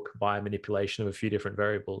improve your look by manipulation of a few different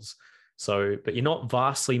variables. So, but you're not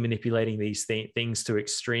vastly manipulating these things to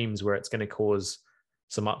extremes where it's going to cause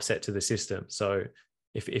some upset to the system. So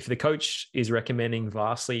if the coach is recommending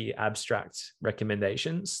vastly abstract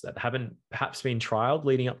recommendations that haven't perhaps been trialed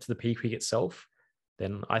leading up to the peak week itself,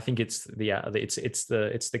 then I think it's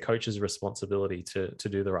the coach's responsibility to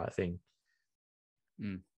do the right thing.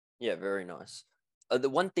 Yeah, very nice. The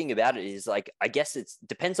one thing about it is, like, I guess it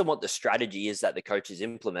depends on what the strategy is that the coach has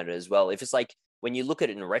implemented as well. If it's like, when you look at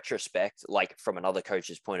it in retrospect, like from another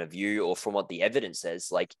coach's point of view, or from what the evidence says,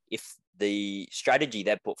 like, if the strategy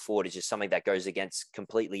they put forward is just something that goes against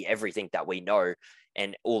completely everything that we know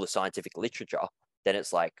and all the scientific literature, then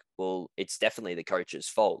it's like, well, it's definitely the coach's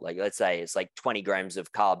fault. Like, let's say it's like 20 grams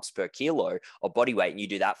of carbs per kilo of body weight, and you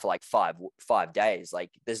do that for like five days.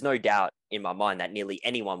 Like, there's no doubt in my mind that nearly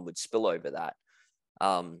anyone would spill over that.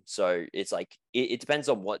 So it's like, it depends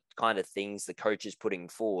on what kind of things the coach is putting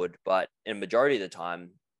forward, but in a majority of the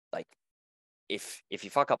time, like, if you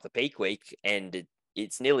fuck up the peak week, and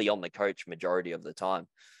it's nearly on the coach majority of the time.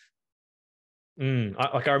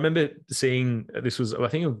 I remember seeing, this was, I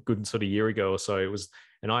think, a good sort of year ago or so. It was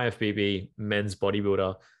an IFBB men's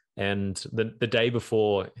bodybuilder, and the day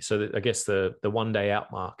before, so I guess the 1 day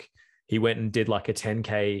out mark, he went and did like a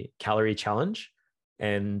 10K calorie challenge.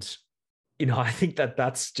 And I think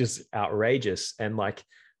that's just outrageous. And like,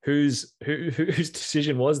 whose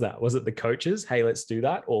decision was that? Was it the coaches? Hey, let's do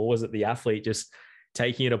that. Or was it the athlete just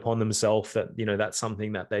taking it upon themselves that, that's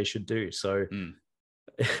something that they should do? So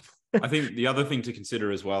I think the other thing to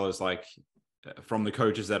consider as well is, like, from the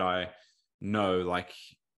coaches that I know, like,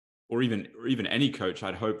 or even any coach,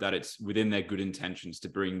 I'd hope that it's within their good intentions to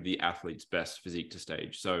bring the athlete's best physique to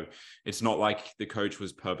stage. So it's not like the coach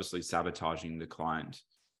was purposely sabotaging the client.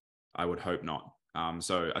 I would hope not.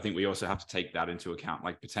 So I think we also have to take that into account.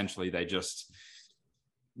 Like potentially they just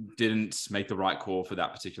didn't make the right call for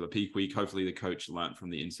that particular peak week. Hopefully the coach learned from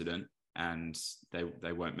the incident and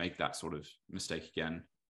they won't make that sort of mistake again.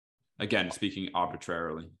 Again, speaking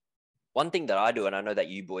arbitrarily. One thing that I do, and I know that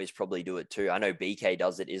you boys probably do it too, I know BK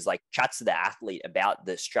does it, is like chats to the athlete about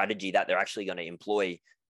the strategy that they're actually going to employ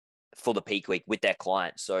for the peak week with their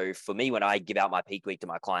client. So for me, when I give out my peak week to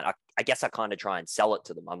my client, I guess I kind of try and sell it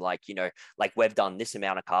to them. I'm like, like we've done this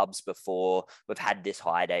amount of carbs before, we've had this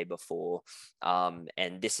high day before,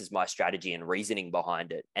 and this is my strategy and reasoning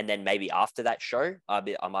behind it. And then maybe after that show, I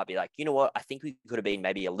might be like, you know what, I think we could have been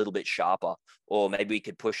maybe a little bit sharper, or maybe we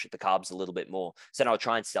could push the carbs a little bit more. So then I'll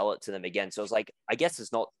try and sell it to them again. So it's like, I guess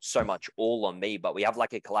it's not so much all on me, but we have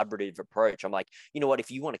like a collaborative approach. I'm like, you know what, if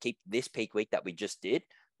you want to keep this peak week that we just did,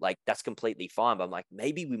 like that's completely fine. But I'm like,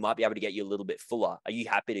 maybe we might be able to get you a little bit fuller. Are you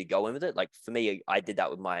happy to go in with it? Like for me, I did that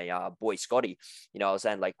with my boy Scotty. I was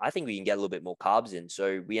saying like, I think we can get a little bit more carbs in.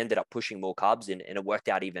 So we ended up pushing more carbs in and it worked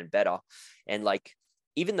out even better. And like,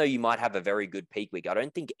 even though you might have a very good peak week, I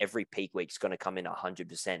don't think every peak week is going to come in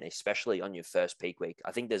 100%, especially on your first peak week.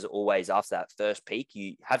 I think there's always, after that first peak,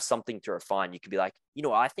 you have something to refine. You could be like,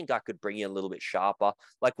 I think I could bring you a little bit sharper,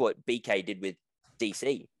 like what BK did with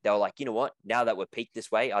DC. They were like, you know what, now that we're peaked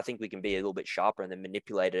this way, I think we can be a little bit sharper, and then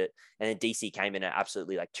manipulate it. And then DC came in at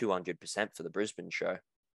absolutely like 200% for the Brisbane show.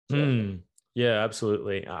 So. Yeah,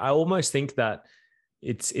 absolutely. I almost think that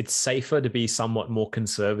it's safer to be somewhat more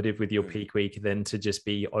conservative with your peak week than to just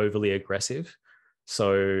be overly aggressive.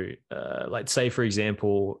 So like say, for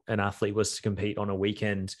example, an athlete was to compete on a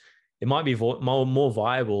weekend, it might be more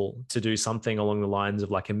viable to do something along the lines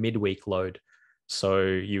of like a midweek load. So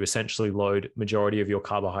you essentially load majority of your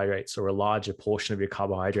carbohydrates or a larger portion of your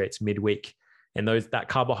carbohydrates midweek. And that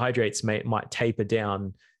carbohydrates might taper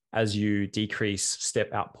down as you decrease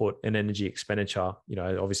step output and energy expenditure,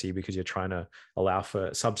 obviously because you're trying to allow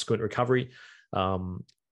for subsequent recovery.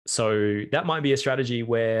 So that might be a strategy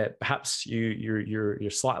where perhaps you're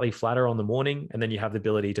slightly flatter on the morning, and then you have the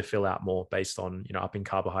ability to fill out more based on, upping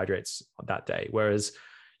carbohydrates that day. Whereas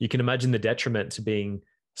you can imagine the detriment to being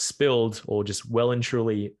spilled or just well and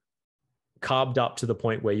truly carved up to the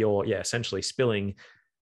point where you're essentially spilling.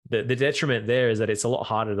 The detriment there is that it's a lot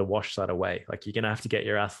harder to wash that away. Like you're going to have to get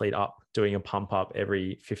your athlete up doing a pump up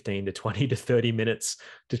every 15 to 20 to 30 minutes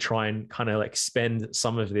to try and kind of like spend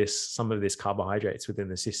some of this carbohydrates within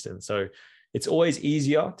the system. So it's always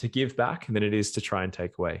easier to give back than it is to try and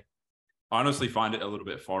take away. I honestly find it a little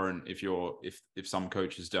bit foreign if some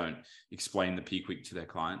coaches don't explain the peak week to their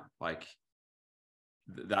client. Like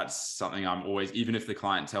that's something I'm always, even if the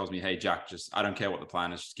client tells me, hey, Jack, I don't care what the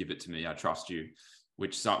plan is, just give it to me. I trust you,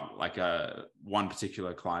 which one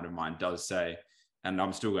particular client of mine does say, and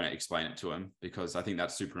I'm still going to explain it to him because I think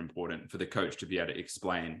that's super important for the coach to be able to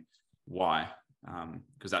explain why,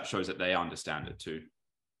 because that shows that they understand it too.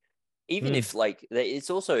 Even if like, it's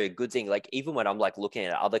also a good thing. Like even when I'm like looking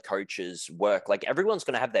at other coaches' work, like everyone's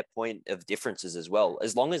going to have their point of differences as well.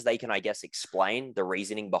 As long as they can, I guess, explain the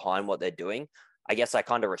reasoning behind what they're doing, I guess I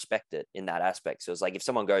kind of respect it in that aspect. So it's like, if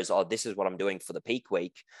someone goes, oh, this is what I'm doing for the peak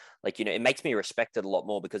week, like, it makes me respect it a lot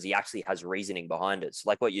more because he actually has reasoning behind it. So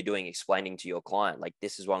like what you're doing, explaining to your client, like,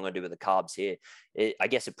 this is what I'm going to do with the carbs here. I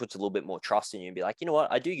guess it puts a little bit more trust in you and be like, you know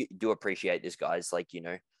what, I do appreciate this guy's like,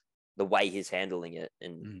 the way he's handling it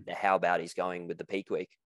and how about he's going with the peak week.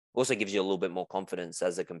 Also gives you a little bit more confidence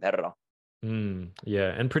as a competitor.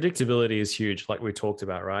 Yeah. And predictability is huge, like we talked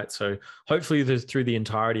about, right? So hopefully through the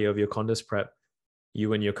entirety of your contest prep,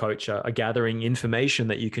 you and your coach are gathering information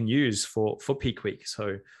that you can use for peak week.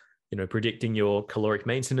 So, predicting your caloric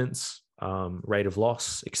maintenance, rate of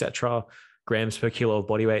loss, etc., grams per kilo of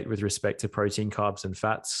body weight with respect to protein, carbs, and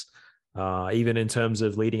fats. Even in terms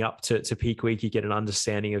of leading up to peak week, you get an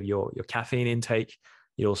understanding of your caffeine intake.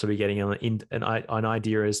 You'll also be getting an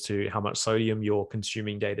idea as to how much sodium you're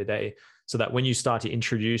consuming day to day, so that when you start to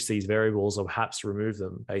introduce these variables or perhaps remove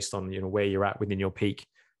them based on where you're at within your peak,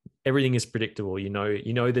 everything is predictable. You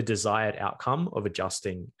know the desired outcome of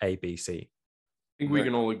adjusting A, B, C. I think we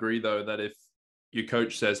can all agree though that if your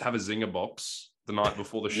coach says have a zinger box the night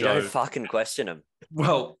before the show, don't fucking question him.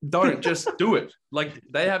 Well, don't just do it. Like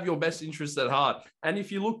they have your best interests at heart, and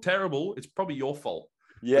if you look terrible, it's probably your fault.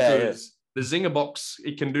 Yeah, because the zinger box,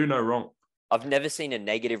 it can do no wrong. I've never seen a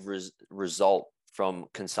negative result from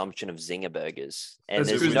consumption of zinger burgers, and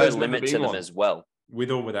there's no never limit to them as well. With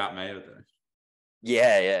or without mayo, though.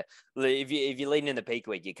 Yeah. If you're leading in the peak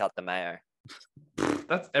week, you cut the mayo.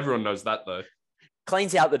 That's everyone knows that though.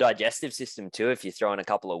 Cleans out the digestive system too. If you throw in a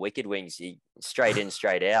couple of wicked wings, you straight in,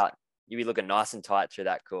 straight out. You'll be looking nice and tight through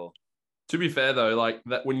that core. To be fair though, like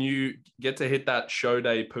that when you get to hit that show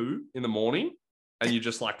day poo in the morning and you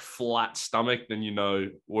just like flat stomach, then you know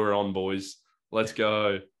we're on, boys. Let's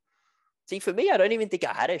go. See, for me, I don't even think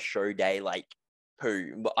I had a show day like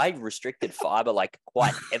poo, but I restricted fiber like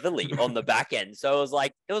quite heavily on the back end. So it was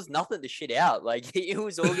like there was nothing to shit out. Like it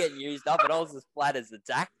was all getting used up, and I was as flat as the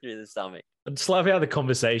tack through the stomach. I just love how the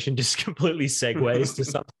conversation just completely segues to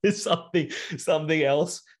something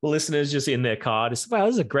else. The listeners just in their car, just wow,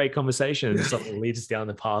 this is a great conversation. And something leads us down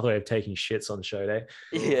the pathway of taking shits on show day.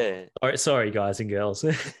 Yeah. All right, sorry, guys and girls.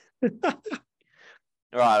 All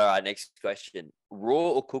right. Next question: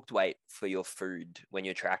 raw or cooked weight for your food when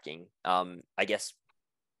you're tracking? I guess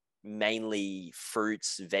mainly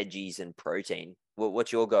fruits, veggies, and protein.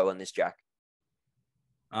 What's your go on this, Jack?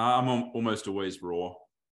 I'm almost always raw.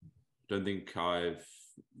 Don't think I've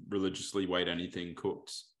religiously weighed anything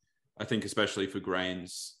cooked. I think especially for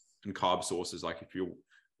grains and carb sources, like if you're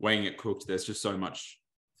weighing it cooked, there's just so much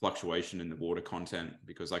fluctuation in the water content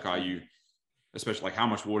because like especially like how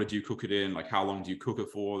much water do you cook it in? Like how long do you cook it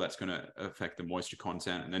for? That's going to affect the moisture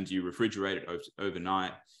content. And then do you refrigerate it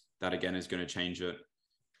overnight? That again is going to change it.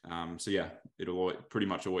 So yeah, it'll pretty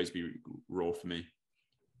much always be raw for me.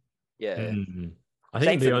 Yeah. Mm-hmm. I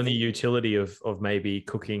think the only utility of maybe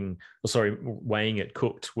weighing it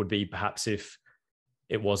cooked would be perhaps if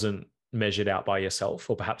it wasn't measured out by yourself,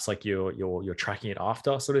 or perhaps like you're tracking it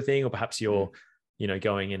after sort of thing, or perhaps you're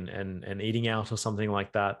going and eating out or something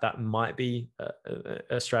like that. That might be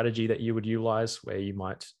a strategy that you would utilize where you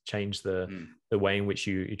might change the way in which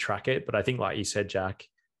you track it. But I think, like you said, Jack,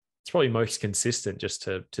 it's probably most consistent just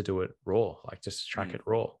to do it raw, like just track it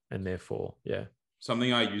raw, and therefore, yeah.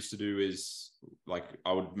 Something I used to do is like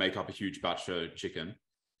I would make up a huge batch of chicken.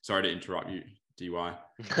 Sorry to interrupt you, DY.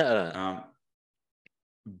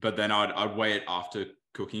 But then I'd weigh it after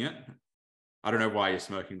cooking it. I don't know why you're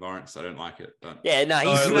smirking, Lawrence. I don't like it. But... Yeah, no,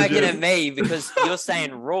 he's smirking at me because you're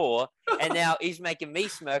saying raw, and now he's making me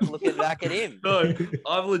smirk looking back at him. No,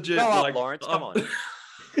 I'm legit. Go up, Lawrence. Come on.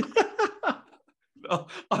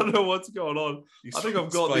 I don't know what's going on. I think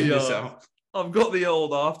I've got I've got the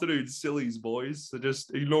old afternoon sillies, boys. So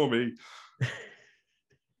just ignore me.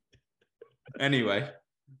 Anyway,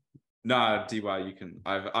 no, DY, you can.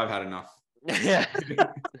 I've had enough. Yeah.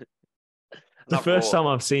 The first time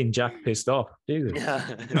I've seen Jack pissed off. Jesus.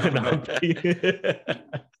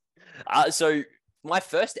 So my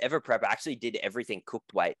first ever prep, I actually did everything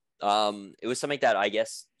cooked weight. It was something that I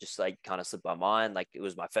guess just like kind of slipped my mind. Like it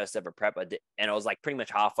was my first ever prep. I did, and I was like pretty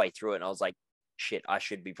much halfway through it, and I was like, shit, I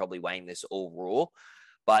should be probably weighing this all raw,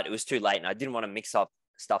 but it was too late, and I didn't want to mix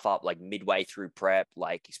stuff up like midway through prep,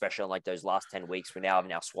 like especially on like those last 10 weeks where I've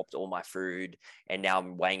now swapped all my food and now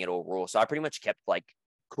I'm weighing it all raw. So I pretty much kept like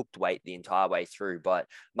cooked weight the entire way through, but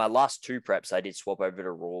my last two preps I did swap over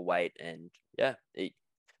to raw weight, and yeah,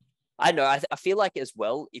 I know. I feel like as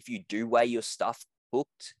well, if you do weigh your stuff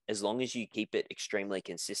cooked, as long as you keep it extremely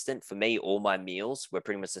consistent. For me, all my meals were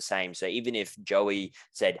pretty much the same. So even if Joey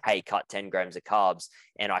said, hey, cut 10 grams of carbs,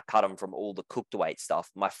 and I cut them from all the cooked weight stuff,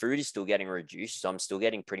 my food is still getting reduced. So I'm still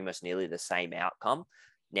getting pretty much nearly the same outcome.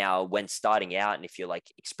 Now, when starting out, and if you're like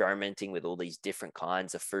experimenting with all these different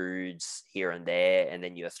kinds of foods here and there, and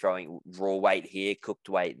then you're throwing raw weight here, cooked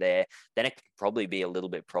weight there, then it could probably be a little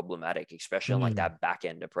bit problematic, especially on like that back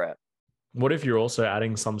end of prep. What if you're also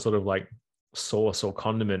adding some sort of like sauce or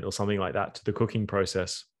condiment or something like that to the cooking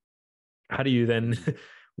process? How do you then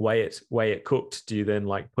weigh it cooked? Do you then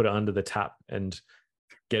like put it under the tap and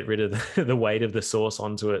get rid of the weight of the sauce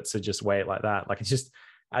onto it? So just weigh it like that. Like it just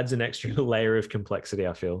adds an extra layer of complexity,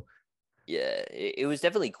 I feel. Yeah, it was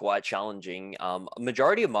definitely quite challenging.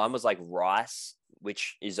 Majority of mine was like rice,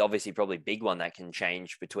 which is obviously probably a big one that can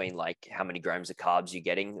change between like how many grams of carbs you're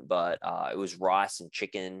getting. But it was rice and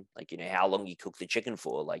chicken, like, how long you cook the chicken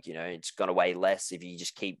for, like, it's going to weigh less if you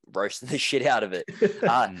just keep roasting the shit out of it.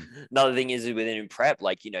 Another thing is within prep,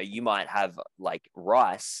 like, you might have like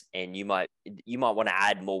rice and you might want to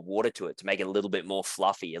add more water to it to make it a little bit more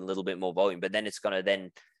fluffy and a little bit more volume, but then it's going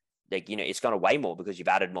to it's going to weigh more because you've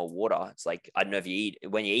added more water. It's like, I don't know if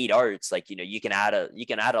when you eat oats, like, you can add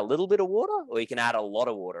a little bit of water or you can add a lot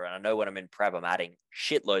of water. And I know when I'm in prep, I'm adding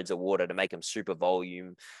shitloads of water to make them super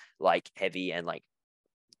volume, like heavy and like,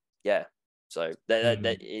 yeah. So that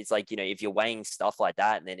it's like, if you're weighing stuff like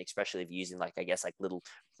that, and then especially if you're using like, I guess like little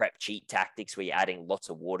prep cheat tactics where you're adding lots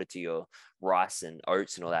of water to your rice and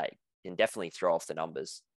oats and all that, you can definitely throw off the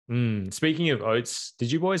numbers. Speaking of oats,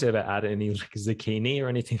 did you boys ever add any like zucchini or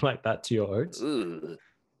anything like that to your oats? Ooh.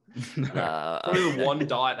 Probably the one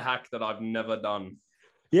diet hack that I've never done.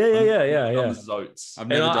 Yeah. Oats. I've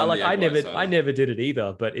never done I never did it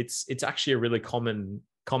either, but it's actually a really common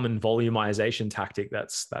common volumization tactic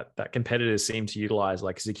that competitors seem to utilize,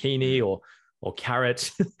 like zucchini or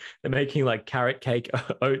carrot. They're making like carrot cake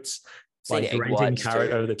oats, Seen like egg grating whites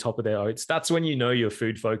carrot too. over the top of their oats. That's when you know you're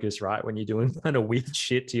food focused, right? When you're doing kind of weird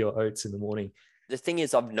shit to your oats in the morning. The thing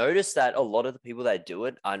is, I've noticed that a lot of the people that do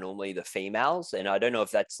it are normally the females. And I don't know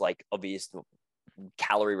if that's like obvious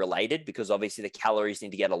calorie related, because obviously the calories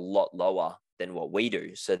need to get a lot lower than what we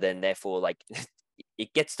do. So then therefore, like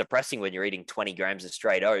it gets depressing when you're eating 20 grams of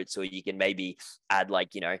straight oats, or you can maybe add like,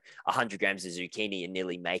 100 grams of zucchini and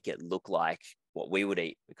nearly make it look like what we would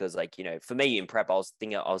eat. Because like, for me in prep, I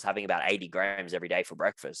was having about 80 grams every day for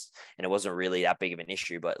breakfast, and it wasn't really that big of an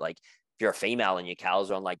issue. But like, if you're a female and your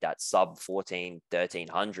calories are on like that sub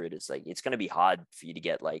 1300, it's like, it's going to be hard for you to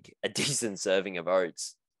get like a decent serving of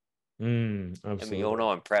oats. Absolutely. And we all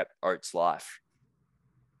know in prep, oats life.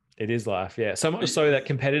 It is life. Yeah. So much so that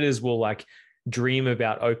competitors will like dream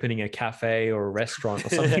about opening a cafe or a restaurant or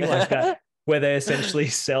something like that, where they essentially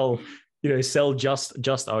sell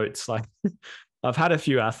just oats. Like I've had a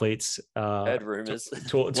few athletes heard rumors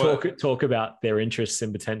talk about their interests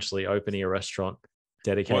in potentially opening a restaurant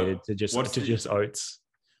dedicated to just oats.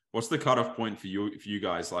 What's the cutoff point for you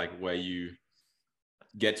guys, like where you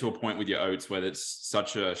get to a point with your oats where it's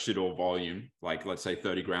such a shit all volume, like let's say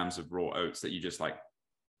 30 grams of raw oats, that you just like,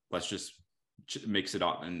 let's just mix it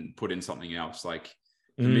up and put in something else? Like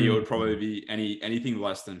for me, it would probably be anything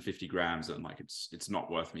less than 50 grams, and like it's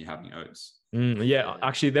not worth me having oats. Yeah,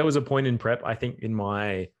 actually, there was a point in prep, I think in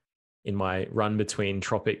my run between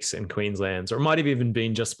Tropics and Queenslands, or it might have even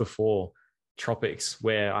been just before Tropics,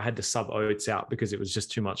 where I had to sub oats out because it was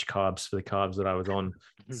just too much carbs for the carbs that I was on.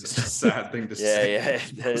 It's a sad thing to say.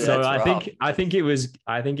 Yeah. So I think it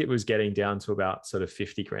was getting down to about sort of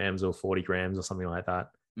 50 grams or 40 grams or something like that.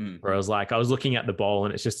 Where I was looking at the bowl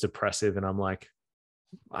and it's just depressive, and I'm like,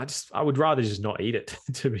 I would rather just not eat it,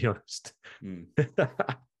 to be honest.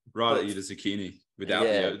 Rather eat a zucchini without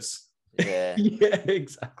the oats. Yeah. Yeah,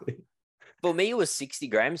 exactly. For me, it was 60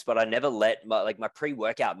 grams, but I never let my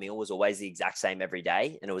pre-workout meal was always the exact same every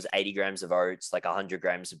day. And it was 80 grams of oats, like 100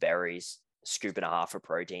 grams of berries, a scoop and a half of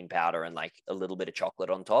protein powder, and like a little bit of chocolate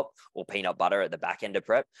on top, or peanut butter at the back end of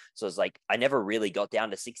prep. So it's like, I never really got down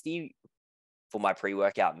to 60 for my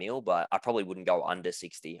pre-workout meal, but I probably wouldn't go under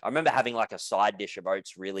 60. I remember having like a side dish of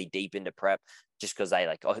oats really deep into prep, just because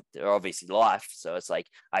they're obviously life. So it's like,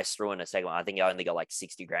 I threw in a second one. I think I only got like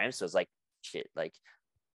 60 grams. So it's like, shit, like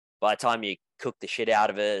by the time you cook the shit out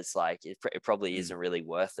of it, it's like, it probably isn't really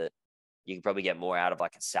worth it. You can probably get more out of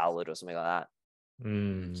like a salad or something like that.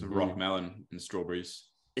 Some rock melon and strawberries.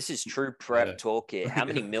 This is true prep talk here. How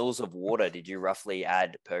many mils of water did you roughly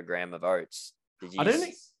add per gram of oats?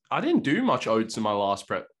 I didn't do much oats in my last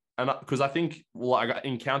prep, and because I think I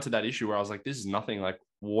encountered that issue where I was like, this is nothing. Like,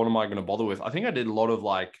 what am I going to bother with? I think I did a lot of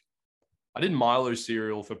I did Milo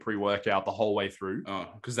cereal for pre-workout the whole way through. Oh,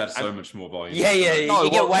 because that's so much more volume. Yeah. You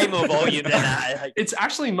get way more volume than that. It's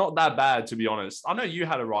actually not that bad, to be honest. I know you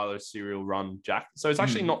had a Milo cereal run, Jack, so it's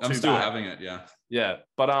actually not too bad. I'm still having it, yeah. Yeah,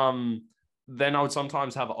 but then I would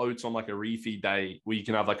sometimes have oats on like a refeed day where you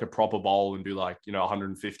can have like a proper bowl and do like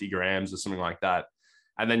 150 grams or something like that.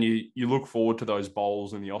 And then you look forward to those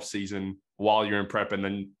bowls in the off season while you're in prep, and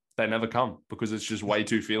then they never come because it's just way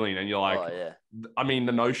too filling. And you're like, I mean,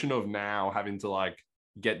 the notion of now having to like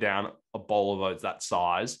get down a bowl of oats that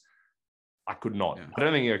size, I could not. Yeah. I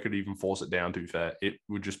don't think I could even force it down, to be fair. It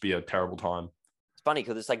would just be a terrible time. It's funny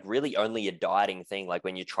because it's like really only a dieting thing. Like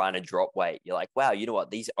when you're trying to drop weight, you're like, wow, you know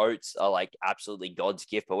what? These oats are like absolutely God's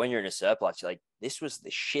gift. But when you're in a surplus, you're like, this was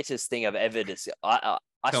the shittest thing I've ever seen. I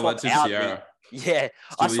swapped out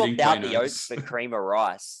I swapped out the oats for cream of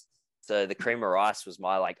rice. So the cream of rice was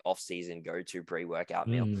my like off-season go-to pre-workout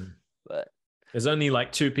meal. But there's only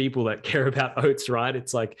like two people that care about oats, right?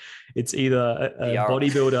 It's like, it's either a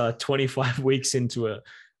bodybuilder 25 weeks into a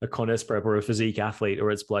contest prep, or a physique athlete,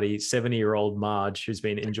 or it's bloody 70-year-old Marge who's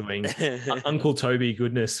been enjoying Uncle Toby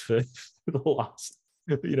goodness for the last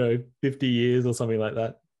 50 years or something like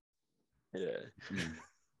that. Yeah.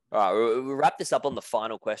 All right, we'll wrap this up on the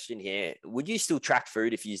final question here. Would you still track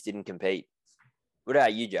food if you just didn't compete? What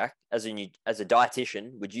about you, Jack? As a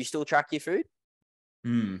dietitian, would you still track your food?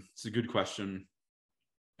 It's a good question.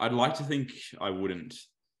 I'd like to think I wouldn't,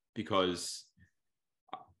 because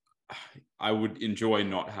I would enjoy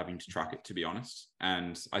not having to track it, to be honest.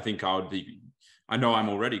 And I think I know I'm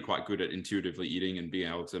already quite good at intuitively eating and being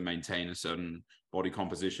able to maintain a certain body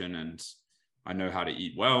composition, and I know how to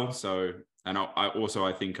eat well. So, and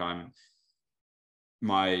I think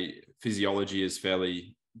my physiology is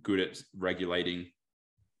fairly good at regulating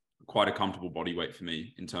quite a comfortable body weight for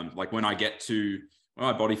me, in terms like when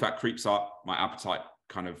my body fat creeps up, my appetite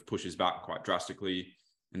kind of pushes back quite drastically.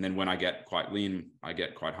 And then when I get quite lean, I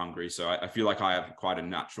get quite hungry. So I feel like I have quite a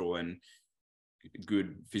natural and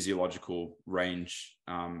good physiological range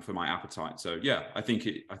for my appetite. So yeah, I think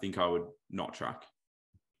I would not track.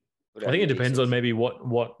 I think it depends on maybe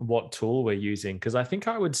what tool we're using. Cause I think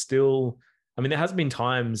I would still, I mean, there has been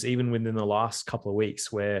times even within the last couple of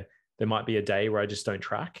weeks where there might be a day where I just don't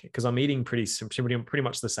track because I'm eating pretty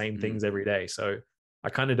much the same things every day. So I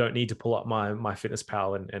kind of don't need to pull up my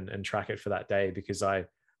MyFitnessPal and track it for that day because I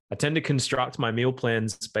tend to construct my meal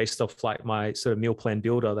plans based off like my sort of meal plan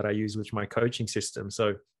builder that I use with my coaching system.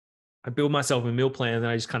 So I build myself a meal plan and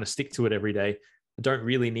I just kind of stick to it every day. I don't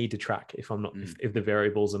really need to track if I'm not, if the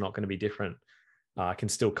variables are not going to be different. I can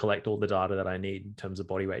still collect all the data that I need in terms of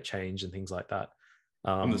body weight change and things like that.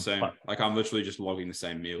 I'm the same. Like I'm literally just logging the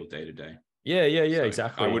same meal day to day. Yeah, So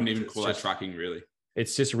exactly. I wouldn't even call that tracking really.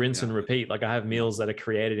 It's just rinse and repeat. Like I have meals that are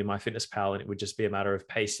created in MyFitnessPal and it would just be a matter of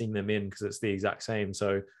pasting them in because it's the exact same.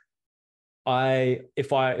 So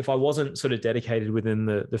if I wasn't sort of dedicated within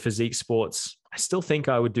the physique sports, I still think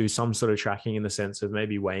I would do some sort of tracking in the sense of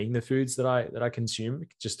maybe weighing the foods that I consume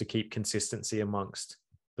just to keep consistency amongst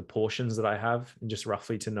the portions that I have and just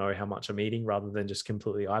roughly to know how much I'm eating rather than just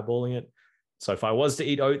completely eyeballing it. So if I was to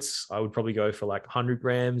eat oats, I would probably go for like 100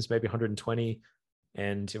 grams, maybe 120.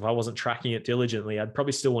 And if I wasn't tracking it diligently, I'd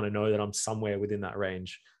probably still want to know that I'm somewhere within that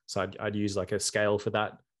range. So I'd use like a scale for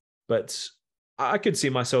that. But I could see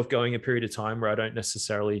myself going a period of time where I don't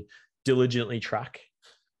necessarily diligently track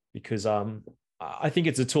because I think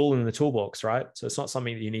it's a tool in the toolbox, right? So it's not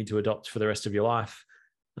something that you need to adopt for the rest of your life.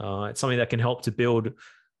 It's something that can help to build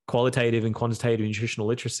qualitative and quantitative nutritional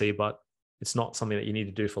literacy, but it's not something that you need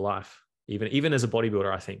to do for life. Even as a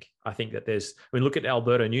bodybuilder, I think that there's, I mean, look at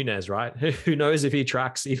Alberto Nunez, right? Who knows if he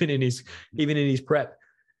tracks even in his prep.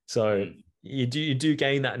 So you do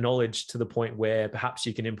gain that knowledge to the point where perhaps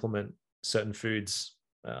you can implement certain foods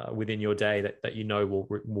within your day that you know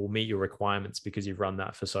will meet your requirements because you've run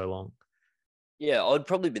that for so long. Yeah, I'd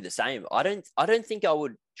probably be the same. I don't think I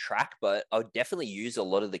would track, but I would definitely use a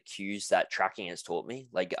lot of the cues that tracking has taught me.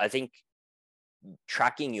 Like I think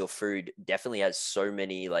tracking your food definitely has so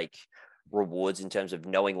many like rewards in terms of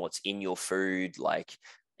knowing what's in your food. Like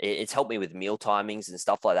it's helped me with meal timings and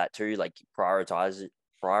stuff like that too, like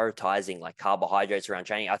prioritizing like carbohydrates around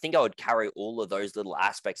training. I think I would carry all of those little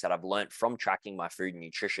aspects that I've learned from tracking my food and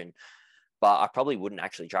nutrition, but I probably wouldn't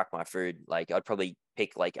actually track my food. Like I'd probably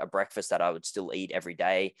pick like a breakfast that I would still eat every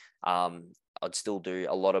day. I'd still do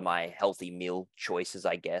a lot of my healthy meal choices,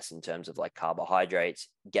 I guess, in terms of like carbohydrates,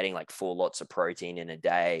 getting like 4 lots of protein in a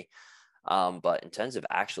day. But in terms of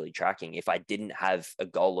actually tracking, if I didn't have a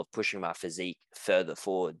goal of pushing my physique further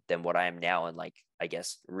forward than what I am now, and like, I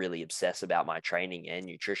guess, really obsess about my training and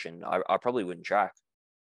nutrition, I probably wouldn't track.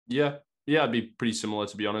 Yeah, it'd be pretty similar,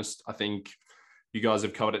 to be honest. I think you guys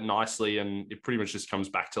have covered it nicely, and it pretty much just comes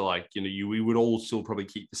back to like, we would all still probably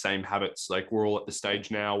keep the same habits. Like we're all at the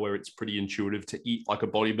stage now where it's pretty intuitive to eat like a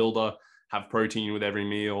bodybuilder, have protein with every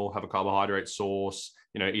meal, have a carbohydrate source,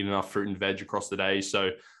 eat enough fruit and veg across the day.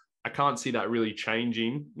 So I can't see that really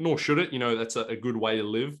changing, nor should it. That's a good way to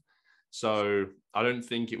live. So I don't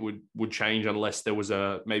think it would change unless there was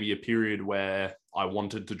maybe a period where I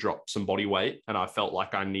wanted to drop some body weight and I felt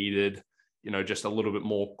like I needed, just a little bit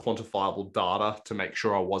more quantifiable data to make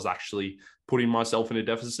sure I was actually putting myself in a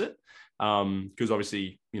deficit. Because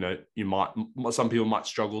obviously, some people might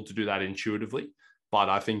struggle to do that intuitively. But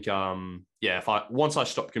I think, once I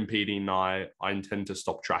stop competing, I intend to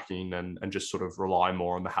stop tracking and just sort of rely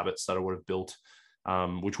more on the habits that I would have built,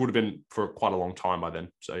 which would have been for quite a long time by then.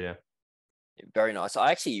 So, yeah. Very nice.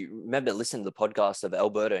 I actually remember listening to the podcast of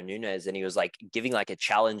Alberto Nunez, and he was like giving like a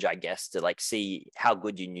challenge, I guess, to like see how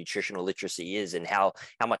good your nutritional literacy is and how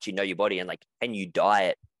much you know your body, and like, can you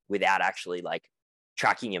diet without actually like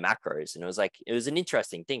tracking your macros? And it was an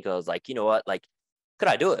interesting thing. I was like, you know what, like, could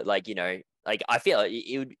I do it? Like, like I feel like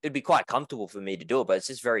it'd be quite comfortable for me to do it, but it's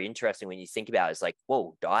just very interesting when you think about it. It's like,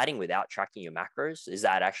 whoa, dieting without tracking your macros, is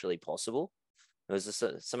that actually possible? It was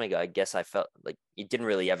just something I guess I felt like it didn't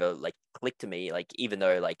really ever like click to me. Like, even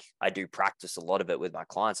though like I do practice a lot of it with my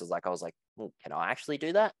clients, I was like, well, can I actually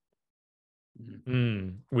do that?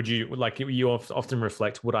 Would you like, you often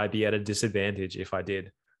reflect, would I be at a disadvantage if I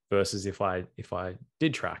did versus if I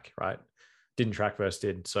did track, right? Didn't track versus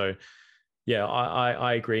did. So yeah,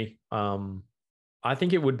 I agree. I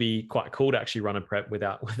think it would be quite cool to actually run a prep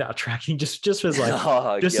without tracking, just as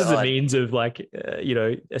like, as a means of like,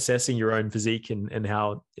 assessing your own physique and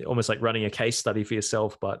how, almost like running a case study for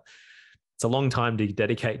yourself. But it's a long time to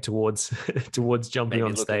dedicate towards jumping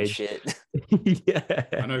on stage. Shit. Yeah.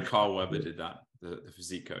 I know Carl Weber did that, the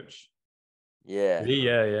physique coach. Yeah.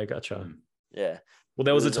 Yeah, gotcha. Yeah. Well,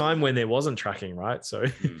 there was a time when there wasn't tracking, right? So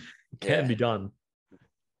it can be done.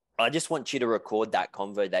 I just want you to record that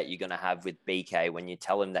convo that you're going to have with BK when you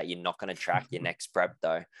tell him that you're not going to track your next prep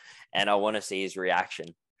though. And I want to see his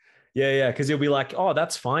reaction. Yeah. Because he'll be like, oh,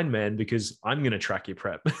 that's fine, man, because I'm going to track your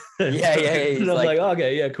prep. Yeah. And I'm like, oh,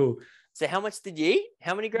 okay, yeah, cool. So how much did you eat?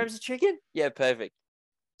 How many grams of chicken? Yeah, perfect.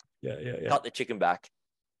 Yeah. Cut the chicken back.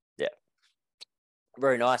 Yeah.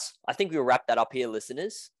 Very nice. I think we'll wrap that up here,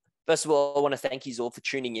 listeners. First of all, I want to thank you all for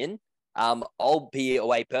tuning in. I'll be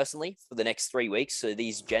away personally for the next 3 weeks, so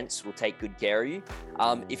these gents will take good care of you.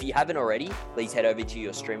 If you haven't already, please head over to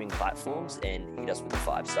your streaming platforms and hit us with a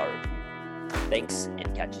 5-star review. Thanks,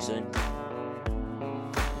 and catch you soon.